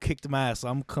came through and kicked my ass, so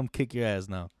I'm gonna come kick your ass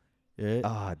now.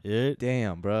 Yeah.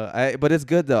 Damn, bro. But it's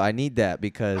good though. I need that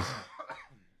because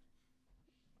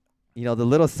the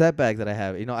little setback that I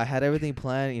have. I had everything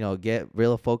planned. Get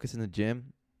real focused in the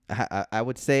gym. I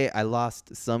would say I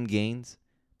lost some gains,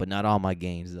 but not all my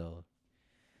gains though.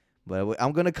 But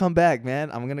I'm gonna come back, man.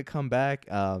 I'm gonna come back.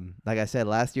 Like I said,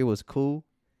 last year was cool,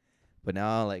 but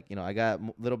now I got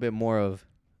a little bit more of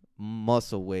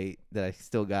muscle weight that I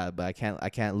still got, but I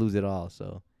can't lose it all.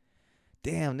 So,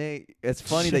 damn, Nate, it's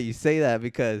funny that you say that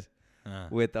because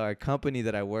with our company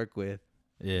that I work with,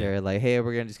 they're like, hey,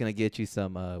 we're just gonna get you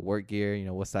some work gear.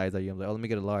 What size are you? I'm like, oh, let me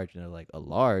get a large. And they're like, a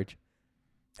large?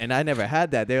 And I never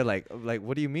had that. They're like,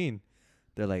 what do you mean?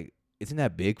 They're like, isn't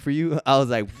that big for you? I was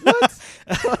like, what?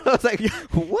 I was like,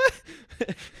 what?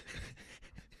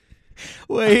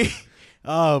 Wait.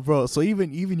 Oh, bro. So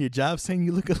even your job saying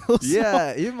you look a little small?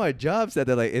 Yeah, even my job said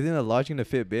they're like, isn't a large gonna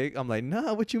fit big? I'm like,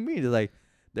 nah, what you mean?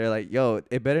 They're like, yo,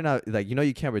 it better not,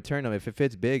 you can't return them. If it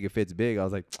fits big, it fits big. I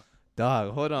was like,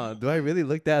 dog, hold on. Do I really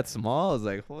look that small? I was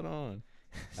like, hold on.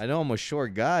 I know I'm a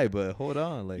short guy, but hold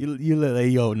on. Like you look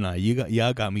like, yo, nah,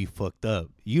 y'all got me fucked up.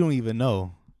 You don't even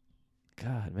know.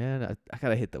 God, man, I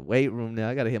gotta hit the weight room now.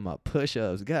 I gotta hit my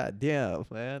push-ups. God damn,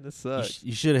 man, this sucks.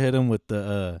 You should have hit him with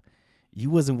the. You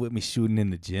wasn't with me shooting in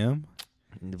the gym,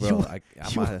 bro.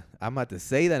 I'm about to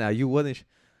say that now. You wasn't.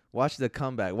 Watch the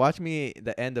comeback. Watch me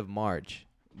the end of March.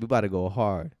 We about to go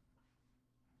hard.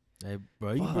 Hey,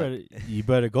 bro, you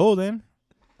better go then.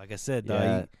 Like I said, dog,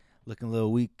 you looking a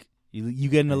little weak. You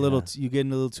getting a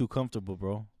little too comfortable,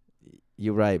 bro.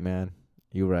 You're right, man.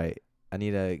 You're right. I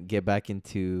need to get back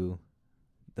into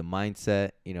the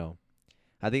mindset.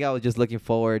 I think I was just looking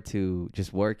forward to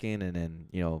just working and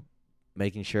then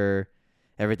making sure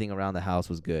everything around the house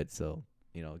was good. So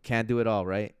can't do it all,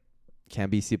 right?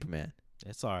 Can't be Superman.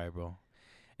 It's all right, bro.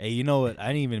 Hey, you know what? I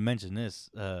didn't even mention this.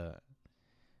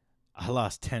 I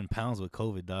lost 10 pounds with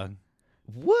COVID, dog.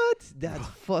 What? That's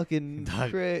fucking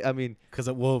crazy. I mean,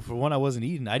 for one, I wasn't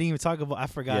eating. I didn't even talk about. I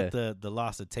forgot the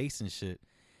loss of taste and shit.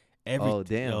 Oh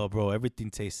damn, yo, bro! Everything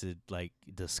tasted like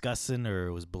disgusting or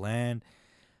it was bland.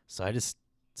 So I just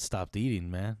stopped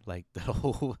eating, man. Like the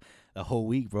whole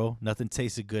week, bro. Nothing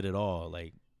tasted good at all.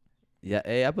 Like, yeah,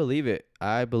 hey, I believe it.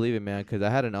 I believe it, man. Because I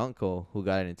had an uncle who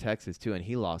got it in Texas too, and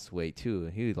he lost weight too.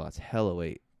 And he lost hella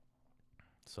weight.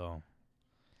 So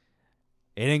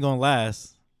it ain't gonna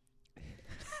last.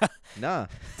 Nah,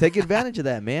 take advantage of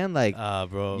that, man. Like,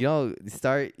 bro,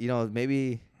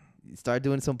 maybe start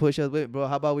doing some push-ups. Wait, bro,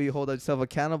 how about we hold ourselves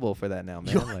accountable for that now,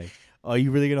 man? Like, are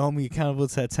you really gonna hold me accountable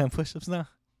to 10 push-ups now?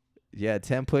 Yeah,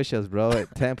 10 push-ups, bro.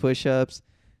 10 push-ups,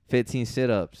 15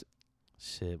 sit-ups.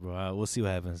 Shit, bro. We'll see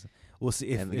what happens. We'll see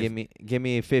if give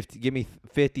me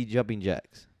 50 jumping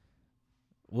jacks.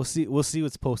 We'll see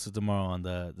what's posted tomorrow on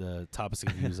the Topics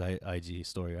of Views IG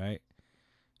story, all right?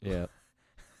 Yeah.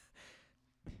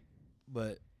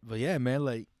 But yeah, man,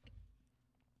 like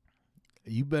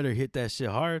you better hit that shit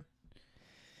hard.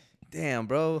 Damn,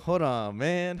 bro. Hold on,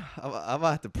 man. I'm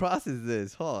about to process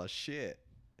this. Oh shit.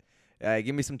 All right,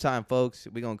 give me some time, folks.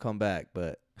 We're gonna come back,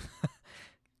 but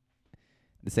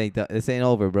this ain't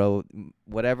over, bro.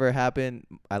 Whatever happened,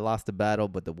 I lost the battle,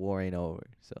 but the war ain't over.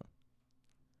 So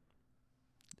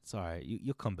it's all right.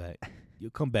 You'll come back.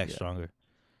 You'll come back stronger.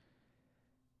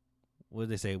 What do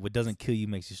they say? What doesn't kill you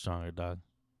makes you stronger, dog.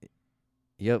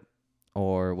 Yep.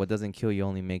 Or what doesn't kill you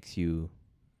only makes you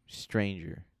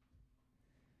stranger.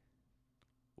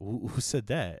 Who said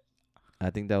that? I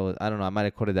think that was, I don't know, I might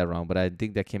have quoted that wrong, but I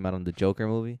think that came out on the Joker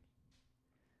movie.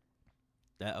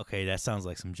 That sounds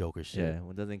like some Joker shit. Yeah,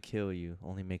 what doesn't kill you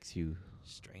only makes you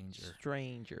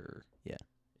Stranger. Yeah.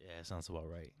 Yeah, that sounds about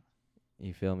right.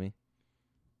 You feel me?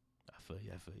 I feel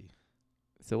you.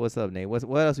 So what's up, Nate? What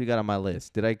else we got on my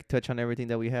list? Did I touch on everything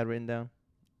that we had written down?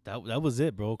 That was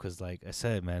it, bro. Cause like I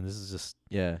said, man, this is just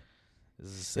Yeah.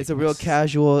 this is It's a real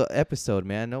casual episode,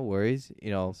 man. No worries.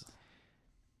 You know,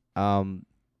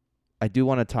 I do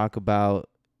want to talk about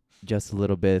just a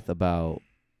little bit about,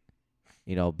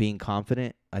 you know, being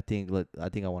confident. I think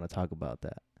I want to talk about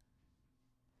that.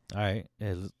 All right,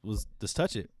 yeah, let's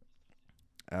touch it.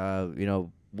 You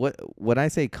know, when I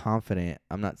say confident,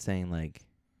 I'm not saying like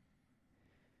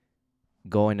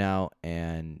going out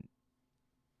and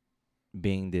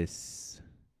being this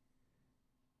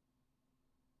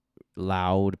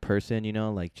loud person, you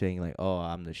know, like saying like, oh,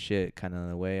 I'm the shit kind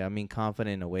of way. I mean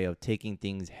confident in a way of taking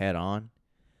things head on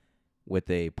with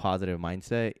a positive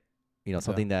mindset, you know,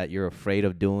 something that you're afraid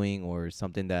of doing or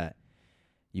something that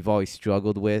you've always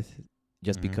struggled with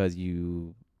just because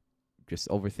you just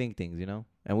overthink things, you know?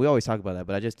 And we always talk about that,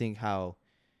 but I just think how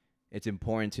it's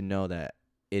important to know that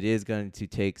it is going to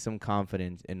take some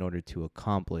confidence in order to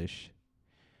accomplish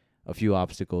a few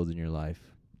obstacles in your life.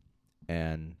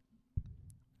 And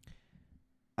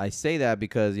I say that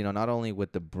because, you know, not only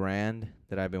with the brand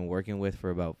that I've been working with for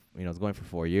about, you know, it's going for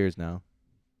 4 years now.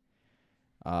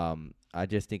 I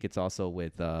just think it's also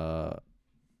with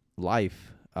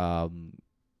life.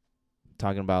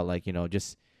 Talking about like, you know,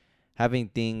 just having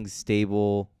things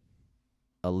stable,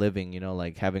 a living, you know,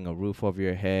 like having a roof over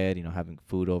your head, you know, having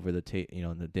food over the you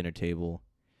know, the dinner table.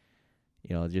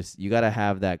 You know, just you got to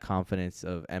have that confidence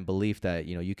of and belief that,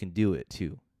 you know, you can do it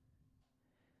too.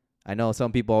 I know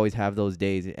some people always have those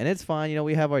days, and it's fine. You know,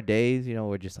 we have our days, you know,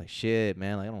 we're just like, shit,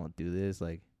 man, like, I don't want to do this.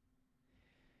 Like,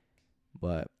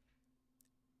 but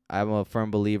I'm a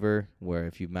firm believer where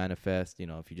if you manifest, you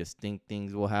know, if you just think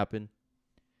things will happen,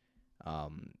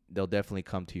 they'll definitely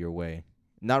come to your way.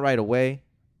 Not right away,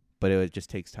 but it just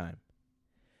takes time.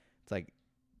 It's like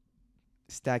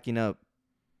stacking up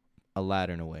a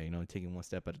ladder in a way, you know, taking one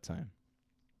step at a time.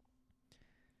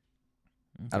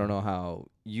 I don't know how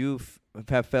you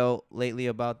have felt lately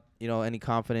about, you know, any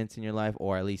confidence in your life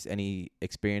or at least any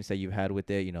experience that you've had with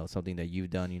it, you know, something that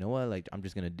you've done, you know what, like, I'm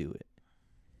just going to do it.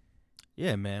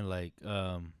 Yeah, man, like,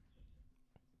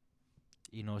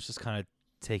 you know, it's just kind of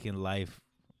taking life.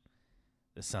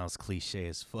 It sounds cliche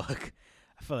as fuck.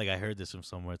 I feel like I heard this from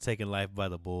somewhere. Taking life by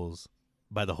the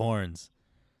horns.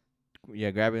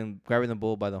 Yeah, grabbing the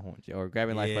bull by the horns, or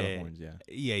grabbing life by the horns. Yeah.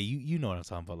 Yeah, you know what I'm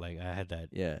talking about. Like I had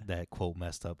that quote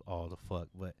messed up all the fuck,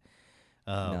 but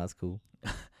no, that's cool.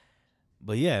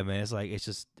 But yeah, man, it's like it's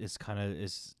just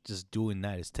doing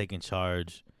that. It's taking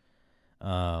charge.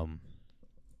 And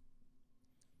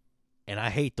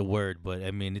I hate the word, but I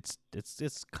mean it's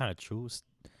kind of true. It's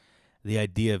the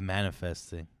idea of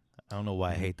manifesting. I don't know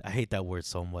why I hate that word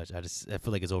so much. I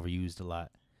feel like it's overused a lot.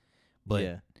 But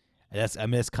yeah. that's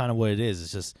kind of what it is.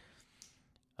 It's just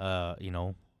you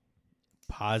know,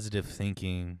 positive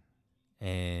thinking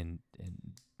and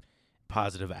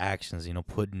positive actions, you know,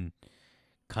 putting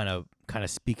kind of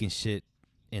speaking shit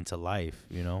into life,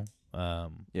 you know.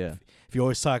 Yeah. If you're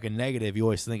always talking negative, you're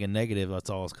always thinking negative, that's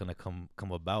all it's gonna come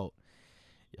about.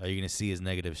 All you're gonna see is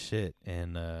negative shit.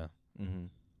 And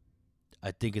I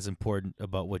think it's important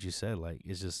about what you said. Like,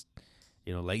 it's just,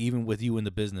 you know, like even with you in the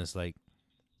business, like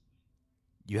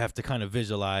you have to kind of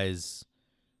visualize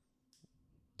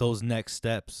those next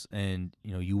steps, and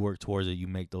you know, you work towards it, you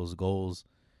make those goals,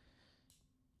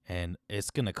 and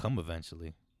it's gonna come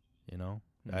eventually, you know.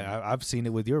 I've seen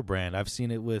it with your brand. I've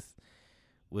seen it with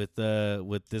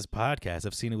this podcast.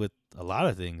 I've seen it with a lot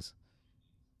of things.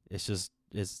 It's just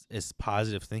it's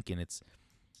positive thinking. It's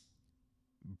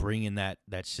bringing that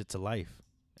shit to life.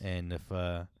 And if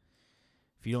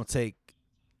you don't take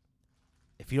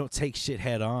shit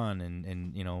head on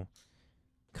and you know,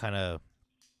 kind of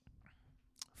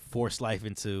force life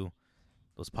into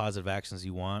those positive actions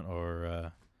you want,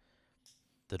 or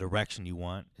the direction you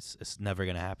want, it's never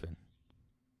gonna happen.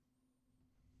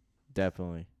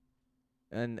 Definitely.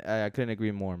 And I couldn't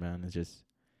agree more, man. It's just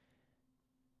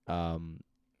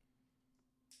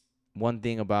one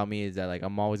thing about me is that, like,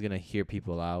 I'm always gonna hear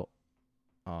people out.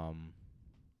 I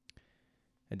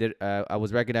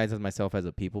was recognized as myself as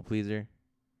a people pleaser,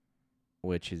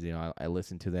 which is, you know, I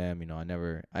listen to them. You know, I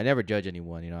never judge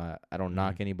anyone. You know, I don't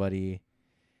knock anybody.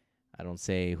 I don't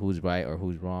say who's right or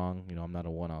who's wrong. You know, I'm not a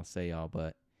one. I'll say y'all,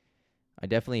 but I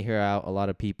definitely hear out a lot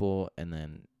of people, and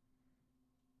then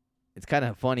it's kind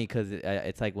of funny because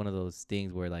it's like one of those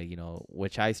things where, like, you know,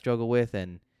 which I struggle with,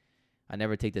 and I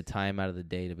never take the time out of the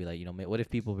day to be like, what if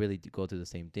people really go through the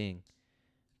same thing?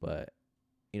 But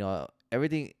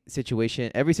every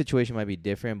situation might be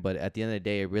different, but at the end of the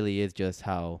day, it really is just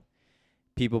how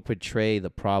people portray the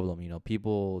problem.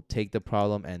 People take the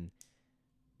problem, and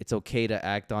it's okay to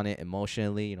act on it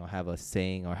emotionally, have a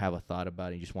saying or have a thought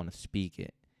about it. You just want to speak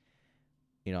it.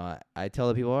 I tell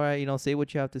the people, all right, say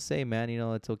what you have to say, man.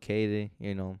 It's okay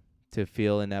to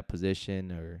feel in that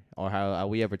position, or how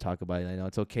we ever talk about it.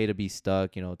 It's okay to be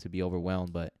stuck, to be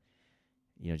overwhelmed, but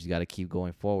just got to keep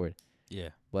going forward. Yeah.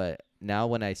 But now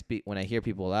when I hear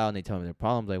people out and they tell me their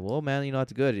problems, like, well, man,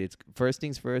 it's good. It's first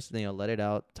things first, let it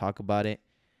out, talk about it.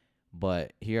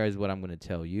 But here is what I'm going to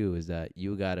tell you is that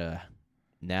you got to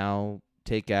now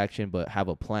take action, but have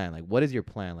a plan. Like, what is your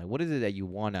plan? Like, what is it that you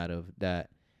want out of that?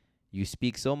 You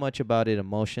speak so much about it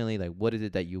emotionally. Like, what is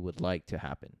it that you would like to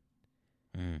happen?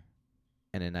 Mm.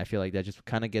 And then I feel like that just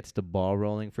kind of gets the ball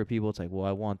rolling for people. It's like, well,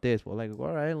 I want this. Well, like,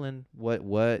 all right, Lynn,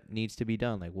 what needs to be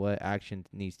done? Like, what action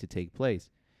needs to take place?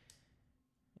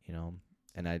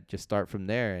 And I just start from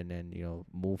there, and then,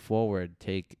 move forward,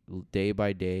 take day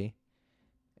by day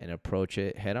and approach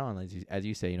it head on. As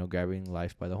you say, grabbing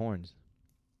life by the horns.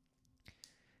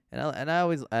 And I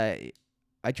always, I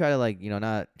try to, like,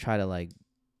 not try to, like,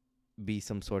 be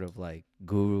some sort of, like,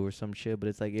 guru or some shit, but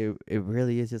it's like, it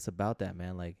really is just about that,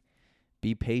 man. Like,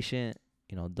 be patient,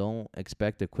 don't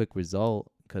expect a quick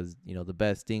result, because, the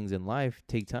best things in life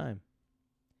take time.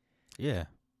 Yeah.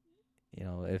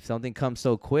 If something comes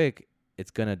so quick,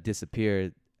 it's going to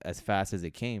disappear as fast as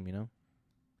it came,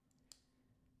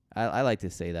 I like to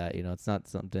say that, it's not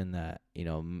something that,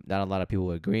 not a lot of people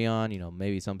would agree on.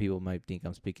 Maybe some people might think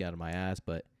I'm speaking out of my ass,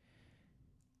 but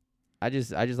I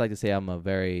just like to say I'm a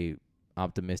very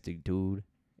optimistic dude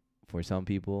for some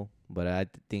people. But I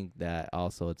think that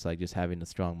also it's like just having a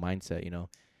strong mindset,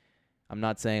 I'm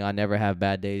not saying I never have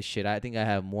bad days. Shit, I think I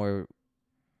have more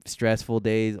stressful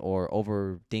days or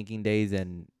overthinking days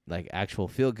than, like, actual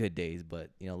feel-good days. But,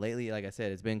 lately, like I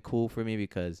said, it's been cool for me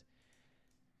because,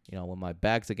 when my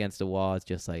back's against the wall, it's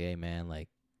just like, hey, man, like,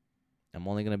 I'm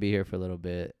only going to be here for a little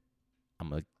bit. I'm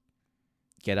going to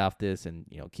get off this and,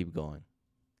 keep going.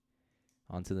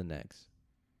 On to the next.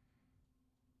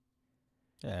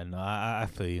 Yeah, no, I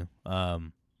feel you. I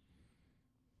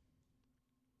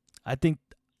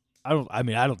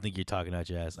don't think you're talking out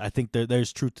your ass. I think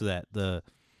there's truth to that. The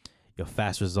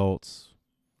fast results,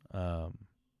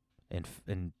 and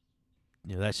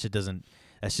that's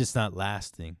just not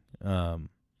lasting. I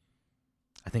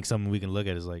think something we can look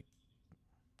at is like,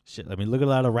 shit. I mean, look at a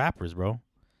lot of rappers, bro.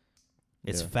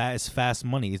 It's fast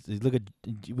money. We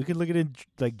could look at it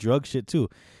like drug shit too.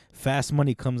 Fast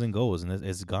money comes and goes, and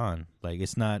it's gone. Like,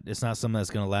 it's not something that's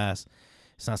gonna last.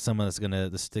 It's not something that's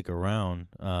gonna stick around.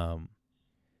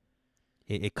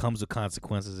 It comes with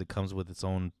consequences. It comes with its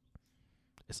own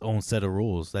set of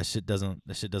rules. That shit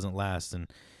doesn't last. And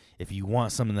if you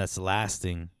want something that's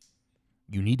lasting,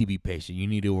 you need to be patient. You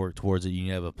need to work towards it. You need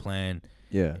to have a plan.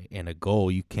 Yeah. And a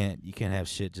goal. You can't have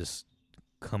shit just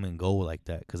come and go like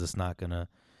that, because it's not gonna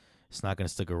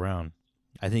stick around.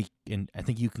 I think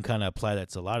you can kind of apply that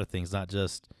to a lot of things, not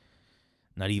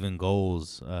even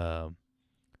goals. You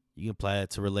can apply that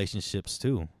to relationships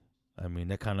too. I mean,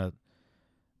 that kind of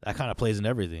plays in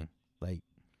everything. Like,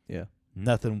 yeah,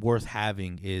 nothing worth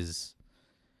having is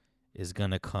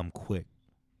gonna come quick.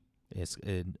 At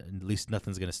least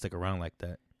nothing's gonna stick around like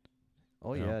that.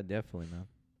 Oh yeah, know? Definitely, man.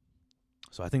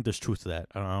 So I think there's truth to that.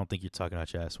 I don't think you're talking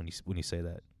out your ass when you say that.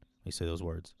 When you say those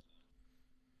words.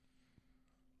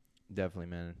 Definitely,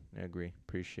 man. I agree.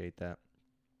 Appreciate that.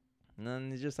 And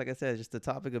then it's just like I said, just the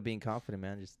topic of being confident,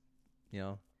 man. Just,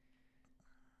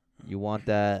 you want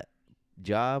that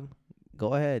job,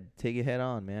 go ahead, take it head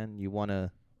on, man. You want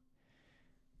to,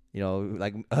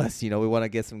 like us, we want to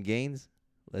get some gains.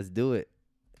 Let's do it,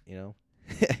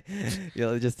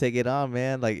 just take it on,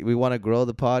 man. Like, we want to grow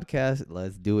the podcast.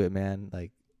 Let's do it, man.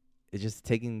 Like, it's just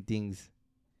taking things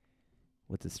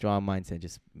with a strong mindset,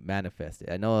 just manifest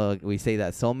it. I know we say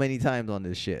that so many times on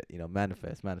this shit,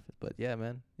 manifest. But yeah,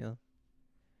 man,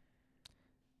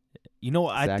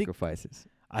 sacrifices.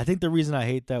 I think the reason I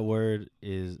hate that word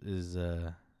is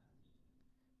I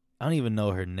don't even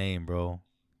know her name, bro.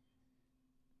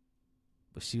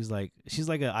 But she's like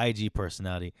an IG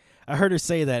personality. I heard her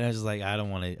say that, and I was just like, I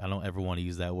don't ever want to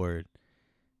use that word,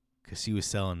 because she was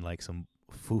selling like some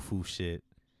foo shit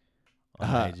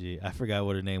on IG. I forgot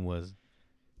what her name was,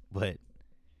 but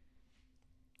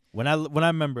when I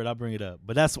remember it, I'll bring it up.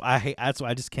 But that's why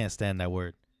I just can't stand that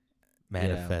word,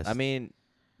 manifest. Yeah. I mean,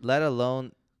 let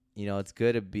alone, it's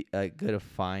good to be good to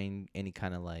find any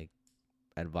kind of like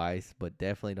advice, but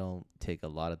definitely don't take a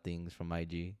lot of things from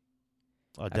IG.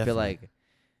 Oh, I definitely. feel like,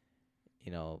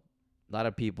 a lot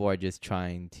of people are just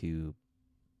trying to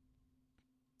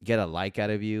get a like out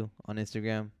of you on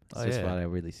Instagram. It's Oh, just yeah. what I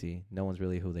really see. No one's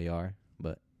really who they are,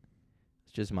 but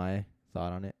it's just my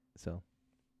thought on it. So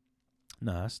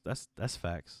No, that's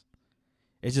facts.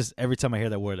 It's just every time I hear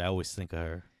that word, I always think of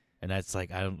her, and that's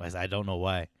like I don't know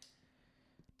why.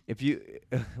 if you,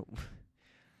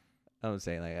 I'm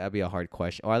saying like that'd be a hard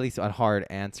question, or at least a hard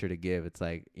answer to give. It's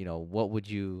like, what would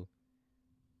you,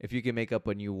 if you could make up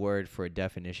a new word for a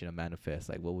definition of manifest,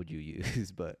 like what would you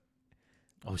use? But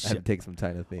Oh I shit! have to take some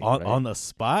time to think. On the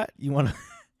spot, you want to?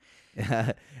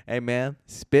 Right? Hey man,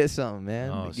 spit something, man.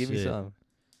 Oh, Give me shit. something.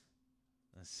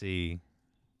 Let's see.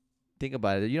 Think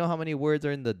about it. You know how many words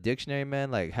are in the dictionary,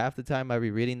 man? Like half the time I be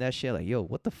reading that shit, like, yo,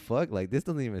 what the fuck? Like this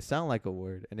doesn't even sound like a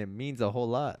word, and it means a whole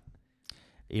lot.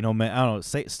 Man, I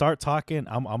don't know. Start talking.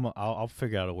 I'll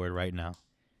figure out a word right now.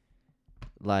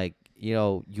 Like,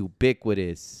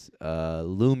 ubiquitous,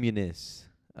 luminous.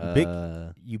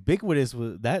 Ubiquitous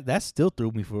was that still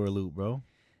threw me for a loop, bro.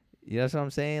 You know what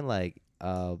I'm saying? Like,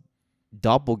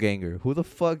 doppelganger. Who the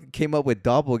fuck came up with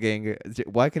doppelganger?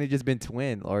 Why couldn't it just been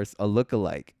twin or a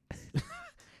lookalike?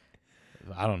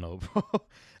 I don't know, bro.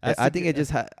 I think it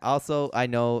just also, I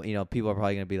know, people are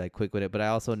probably going to be like quick with it, but I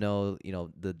also know,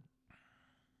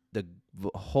 the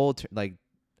whole like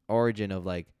origin of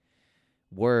like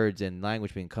words and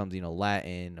language becomes,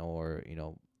 Latin or,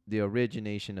 the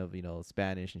origination of,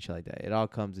 Spanish and shit like that. It all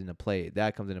comes into play.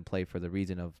 That comes into play for the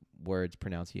reason of words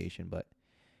pronunciation. But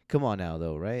come on now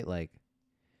though, right? Like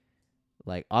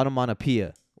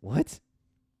onomatopoeia. What?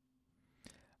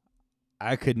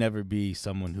 I could never be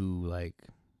someone who like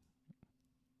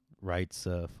writes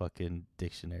a fucking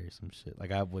dictionary or some shit.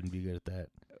 Like I wouldn't be good at that.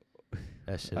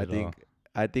 That shit at all.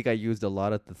 I think I used a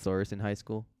lot of thesaurus in high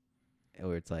school,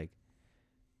 where it's like,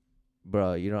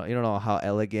 bro, you don't know how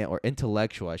elegant or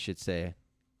intellectual I should say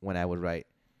when I would write.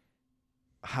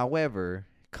 However,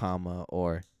 comma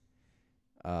or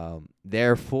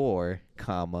therefore,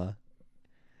 comma.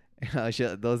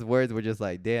 Those words were just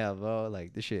like, damn, bro,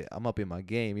 like this shit. I'm up in my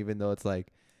game, even though it's like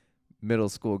middle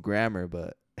school grammar,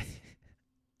 but.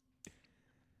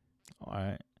 All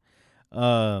right.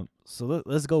 So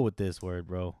let's go with this word,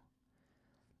 bro.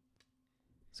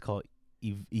 It's called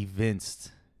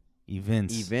evinced.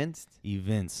 Evinced?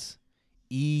 Events.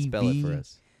 Spell it for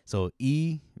us. So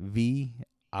EVINCE.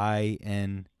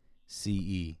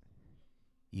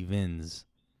 Evens.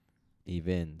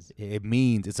 Evens. It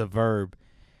means, it's a verb.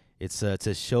 It's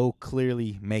to show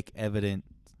clearly, make evident,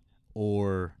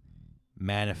 or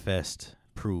manifest,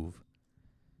 prove.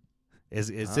 It's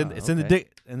in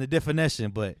the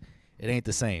definition, but it ain't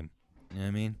the same. You know what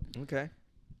I mean? Okay.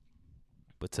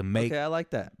 But to make I like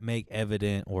that. Make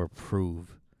evident or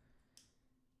prove.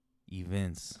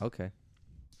 Events. Okay.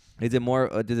 Is it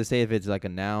more? Does it say if it's like a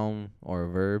noun or a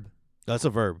verb? That's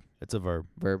a verb. It's a verb.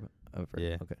 Verb. A verb.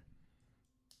 Yeah. Okay.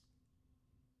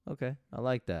 Okay, I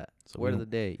like that. So Word of the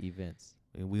day, events.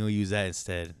 We gonna use that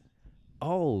instead.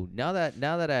 Oh, now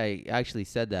that I actually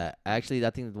said that, I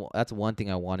think that's one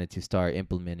thing I wanted to start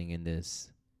implementing in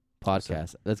this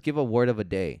podcast. Let's give a word of a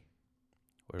day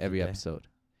every episode.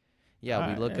 Yeah, All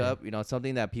we right, look yeah. up,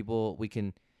 something that we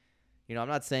can, I'm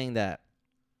not saying that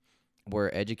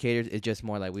we're educators. It's just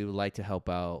more like we would like to help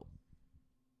out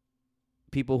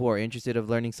people who are interested of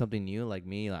learning something new, like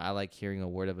me. Like, I like hearing a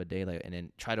word of a day, like, and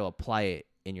then try to apply it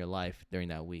in your life during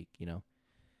that week. It's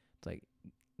like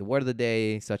the word of the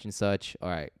day, such and such. All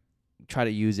right, try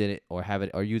to use it or have it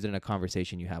or use it in a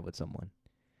conversation you have with someone.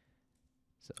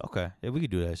 So Okay, yeah, we could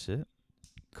do that shit.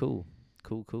 cool.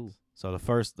 So the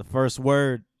first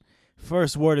word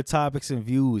of topics and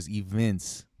views,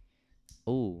 events.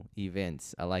 Ooh,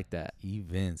 events. I like that.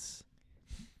 Events.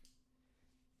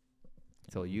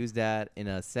 So use that in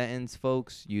a sentence,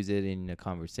 folks. Use it in a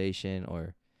conversation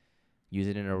or use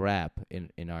it in a rap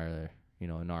in our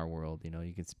in our world.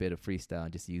 You can spit a freestyle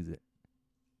and just use it.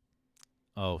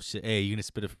 Oh shit! Hey, you gonna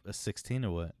spit a 16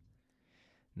 or what?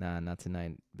 Nah, not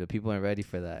tonight. The people aren't ready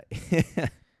for that.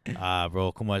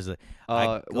 Bro, come on.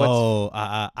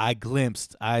 I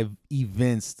glimpsed. I've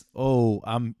evinced. I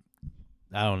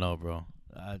don't know, bro.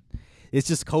 It's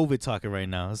just COVID talking right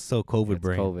now. It's so COVID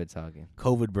brain. COVID talking.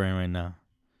 COVID brain right now.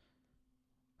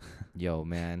 Yo,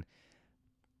 man.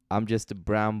 I'm just a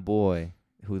brown boy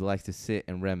who likes to sit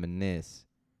and reminisce,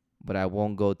 but I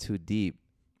won't go too deep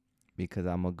because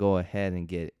I'm going to go ahead and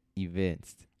get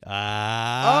evinced.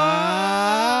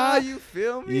 You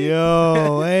feel me?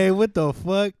 Yo, hey, what the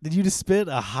fuck? Did you just spit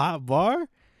a hot bar?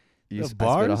 I spit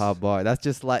bars? a hot bar. That's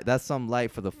just that's some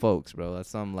light for the folks, bro. That's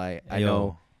some light. I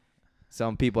know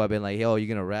some people have been like, yo, you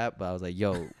going to rap? But I was like,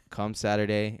 yo, come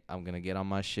Saturday, I'm gonna get on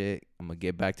my shit. I'm gonna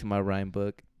get back to my rhyme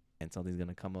book, and something's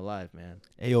gonna come alive, man.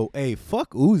 Hey,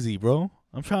 fuck Uzi, bro.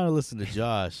 I'm trying to listen to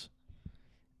Josh.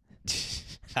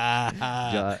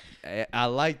 I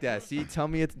like that. See, tell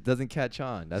me it doesn't catch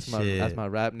on. That's Shit. my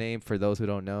rap name for those who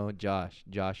don't know.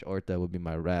 Josh Orta would be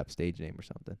my rap stage name or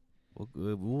something.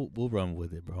 We'll run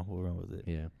with it, bro. We'll run with it.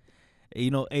 Yeah. Hey,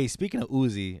 hey, speaking of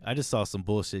Uzi, I just saw some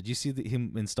bullshit. You see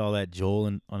him install that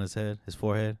Joel on his head, his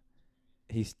forehead?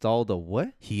 He stalled a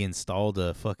what? He installed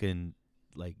a fucking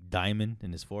like diamond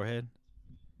in his forehead.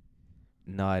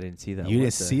 No, I didn't see that. You What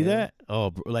didn't the see hell? that?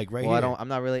 Oh, bro, like right Well,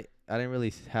 here. I didn't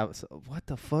really have. What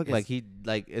the fuck? It's-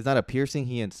 It's not a piercing.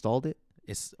 He installed it.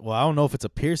 I don't know if it's a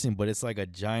piercing, but it's like a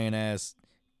giant ass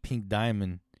pink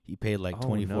diamond. He paid like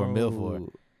 24 mil for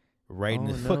right in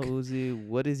the fuck. Uzi,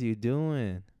 what is you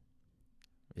doing?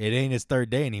 It ain't his third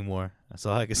day anymore. That's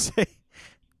all I can say.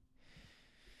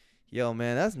 Yo,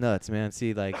 man, that's nuts, man.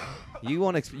 See, like, you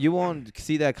won't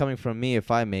see that coming from me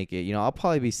if I make it. You know, I'll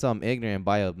probably be some ignorant and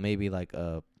buy maybe like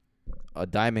a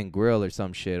diamond grill or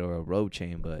some shit or a road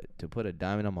chain, but to put a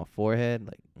diamond on my forehead,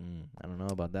 like, I don't know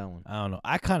about that one. I don't know.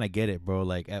 I kind of get it, bro.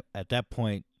 Like at that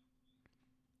point,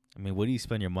 I mean, what do you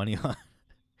spend your money on?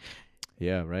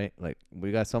 Yeah, right. Like,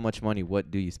 we got so much money.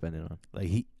 What do you spend it on? Like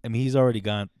he's already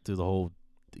gone through the whole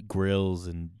grills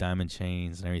and diamond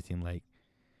chains and everything. Like,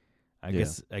 I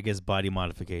guess body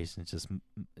modification just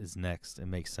is next. It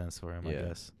makes sense for him, I Yeah.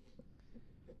 guess.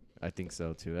 I think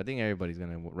so too. I think everybody's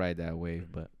gonna ride that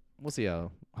wave, but we'll see how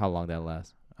long that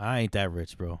lasts. I ain't that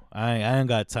rich, bro. I ain't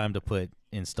got time to put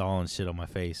installing shit on my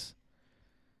face.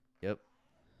 Yep.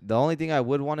 The only thing I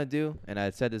would want to do, and I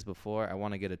had said this before, I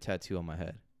want to get a tattoo on my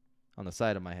head, on the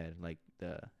side of my head, like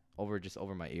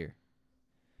over my ear.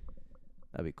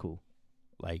 That'd be cool.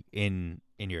 Like in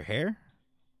your hair,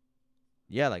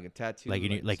 Yeah, like a tattoo. like in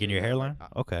so your that, hairline.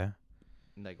 Okay.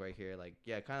 Like right here, like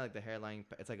kind of like the hairline.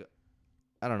 It's like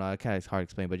I don't know. It kind of hard to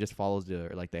explain, but it just follows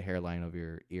the hairline of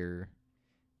your ear,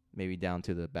 maybe down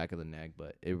to the back of the neck.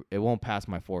 But it won't pass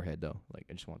my forehead though. Like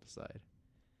I just want the side.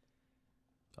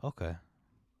 Okay.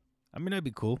 I mean, that'd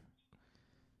be cool.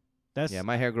 Yeah,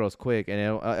 my hair grows quick, and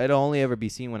it'll only ever be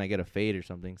seen when I get a fade or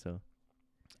something. So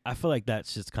I feel like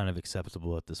that's just kind of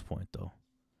acceptable at this point, though.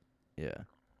 yeah.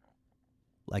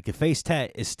 Like the face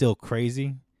tat is still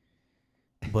crazy,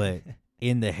 but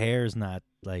in the hair is not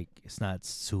like it's not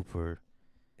super.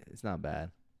 It's not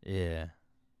bad. Yeah.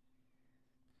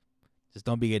 Just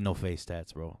don't be getting no face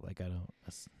tats, bro. Like I don't.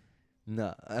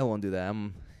 No, I won't do that.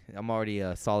 I'm already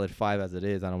a solid 5 as it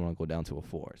is. I don't want to go down to a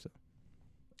 4. So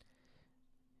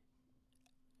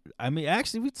I mean,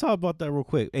 actually, we talked about that real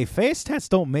quick. Hey, face tats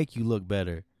don't make you look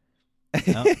better.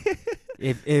 No.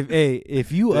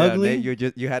 If you ugly,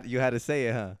 you had to say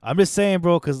it, huh? I'm just saying,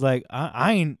 bro, cause like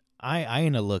I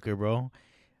ain't a looker, bro.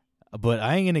 But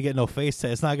I ain't gonna get no face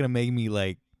tat. It's not gonna make me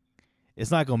like.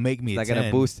 It's not gonna make me. It's a not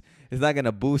 10. gonna boost. It's not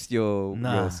gonna boost your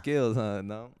Nah. skills, huh?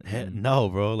 No. No,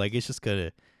 bro. Like it's just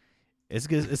gonna. It's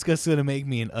just gonna make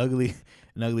me an ugly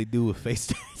dude with face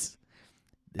tats.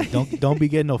 Don't be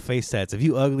getting no face tats. If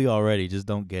you ugly already, just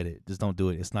don't get it. Just don't do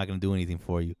it. It's not gonna do anything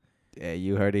for you. Yeah,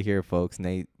 you heard it here, folks.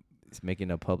 Nate is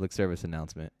making a public service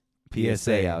announcement. PSA.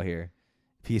 PSA out here.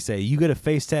 PSA, you get a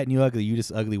face tat and you ugly. You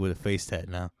just ugly with a face tat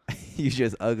now. You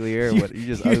just uglier. You- You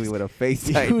just you ugly with a face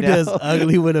tat You now. just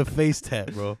ugly with a face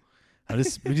tat, bro. We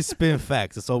just spin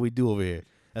facts. That's all we do over here.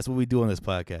 That's what we do on this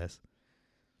podcast.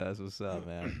 That's what's up,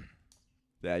 man.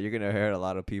 Yeah, you're gonna hurt a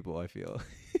lot of people. I feel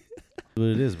That's what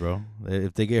it is, bro.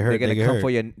 If they get hurt, they're gonna they get come hurt. for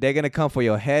your. They're gonna come for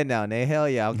your head now. Nate, hell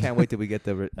yeah! I can't wait till we get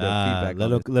the feedback.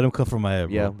 let on them come from my head,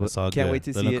 bro. Yeah, That's but all can't good. wait to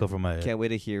let see them it. come from my head. Can't wait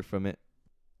to hear from it.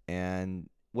 And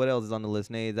what else is on the list,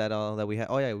 Nate? Is that all that we had?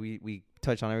 Oh yeah, we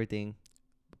touched on everything,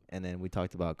 and then we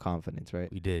talked about confidence, right?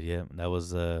 We did, yeah. That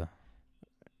was Yeah.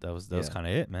 kind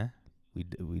of it, man. We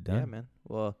done. Yeah, man.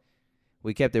 Well,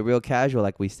 we kept it real casual,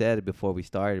 like we said before we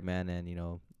started, man.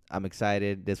 And I'm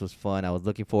excited. This was fun. I was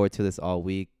looking forward to this all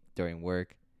week during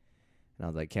work, and I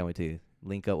was like, can't wait to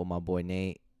link up with my boy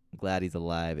Nate. I'm glad he's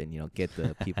alive, and get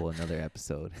the people another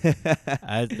episode.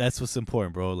 That's what's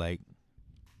important, bro. Like,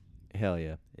 Hell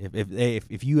yeah.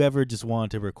 if you ever just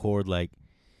wanted to record like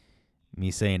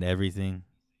me saying everything,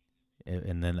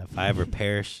 and then if I ever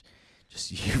perish,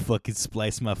 just you fucking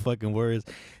splice my fucking words,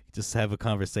 just have a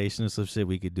conversation or some shit,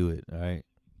 we could do it. All right,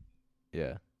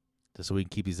 Yeah. just so we can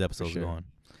keep these episodes sure. going.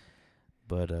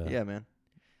 But Yeah, man.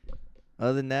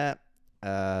 Other than that,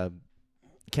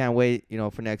 can't wait,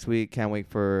 for next week. Can't wait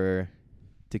to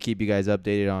keep you guys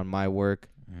updated on my work.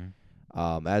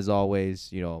 As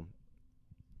always,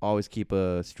 always keep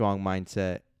a strong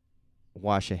mindset,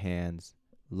 wash your hands,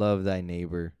 love thy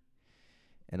neighbor,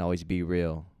 and always be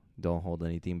real. Don't hold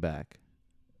anything back.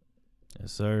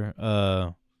 Yes, sir.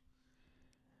 I'm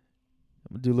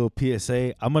gonna do a little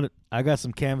PSA. I got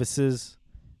some canvases.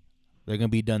 They're gonna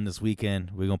be done this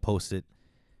weekend. We're gonna post it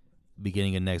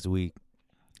beginning of next week.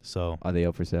 So Are they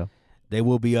up for sale? they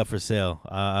will be up for sale.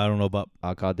 I don't know about.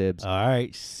 I'll call dibs. All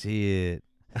right, shit.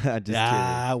 Just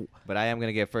kidding. But I am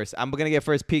gonna get first. I'm gonna get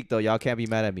first peek though. Y'all can't be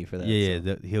mad at me for that. Yeah,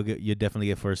 so. you'll definitely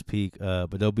get first peek.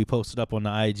 But they'll be posted up on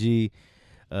the IG.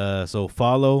 So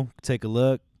follow, take a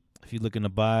look. If you're looking to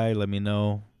buy, let me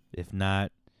know. If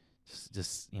not,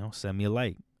 just send me a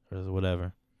like or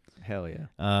whatever. Hell yeah.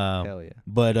 Hell yeah.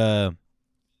 But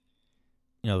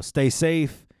stay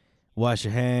safe. Wash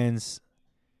your hands.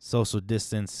 Social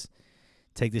distance.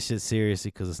 Take this shit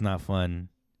seriously because it's not fun.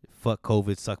 Fuck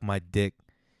COVID. Suck my dick.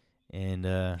 And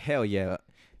hell yeah.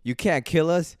 You can't kill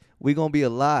us. We gonna be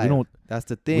alive. That's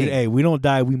the thing. We don't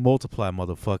die. We multiply,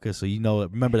 motherfucker. So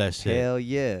remember that shit. Hell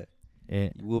yeah.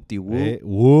 And whoop-de-whoop. Hey,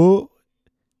 whoop.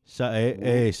 Shot.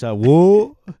 Hey, shot.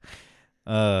 Whoop.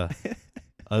 Other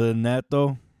than that,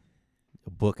 though, a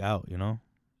book out.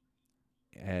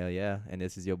 Hell yeah. And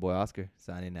this is your boy Oscar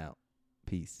signing out.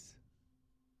 Peace.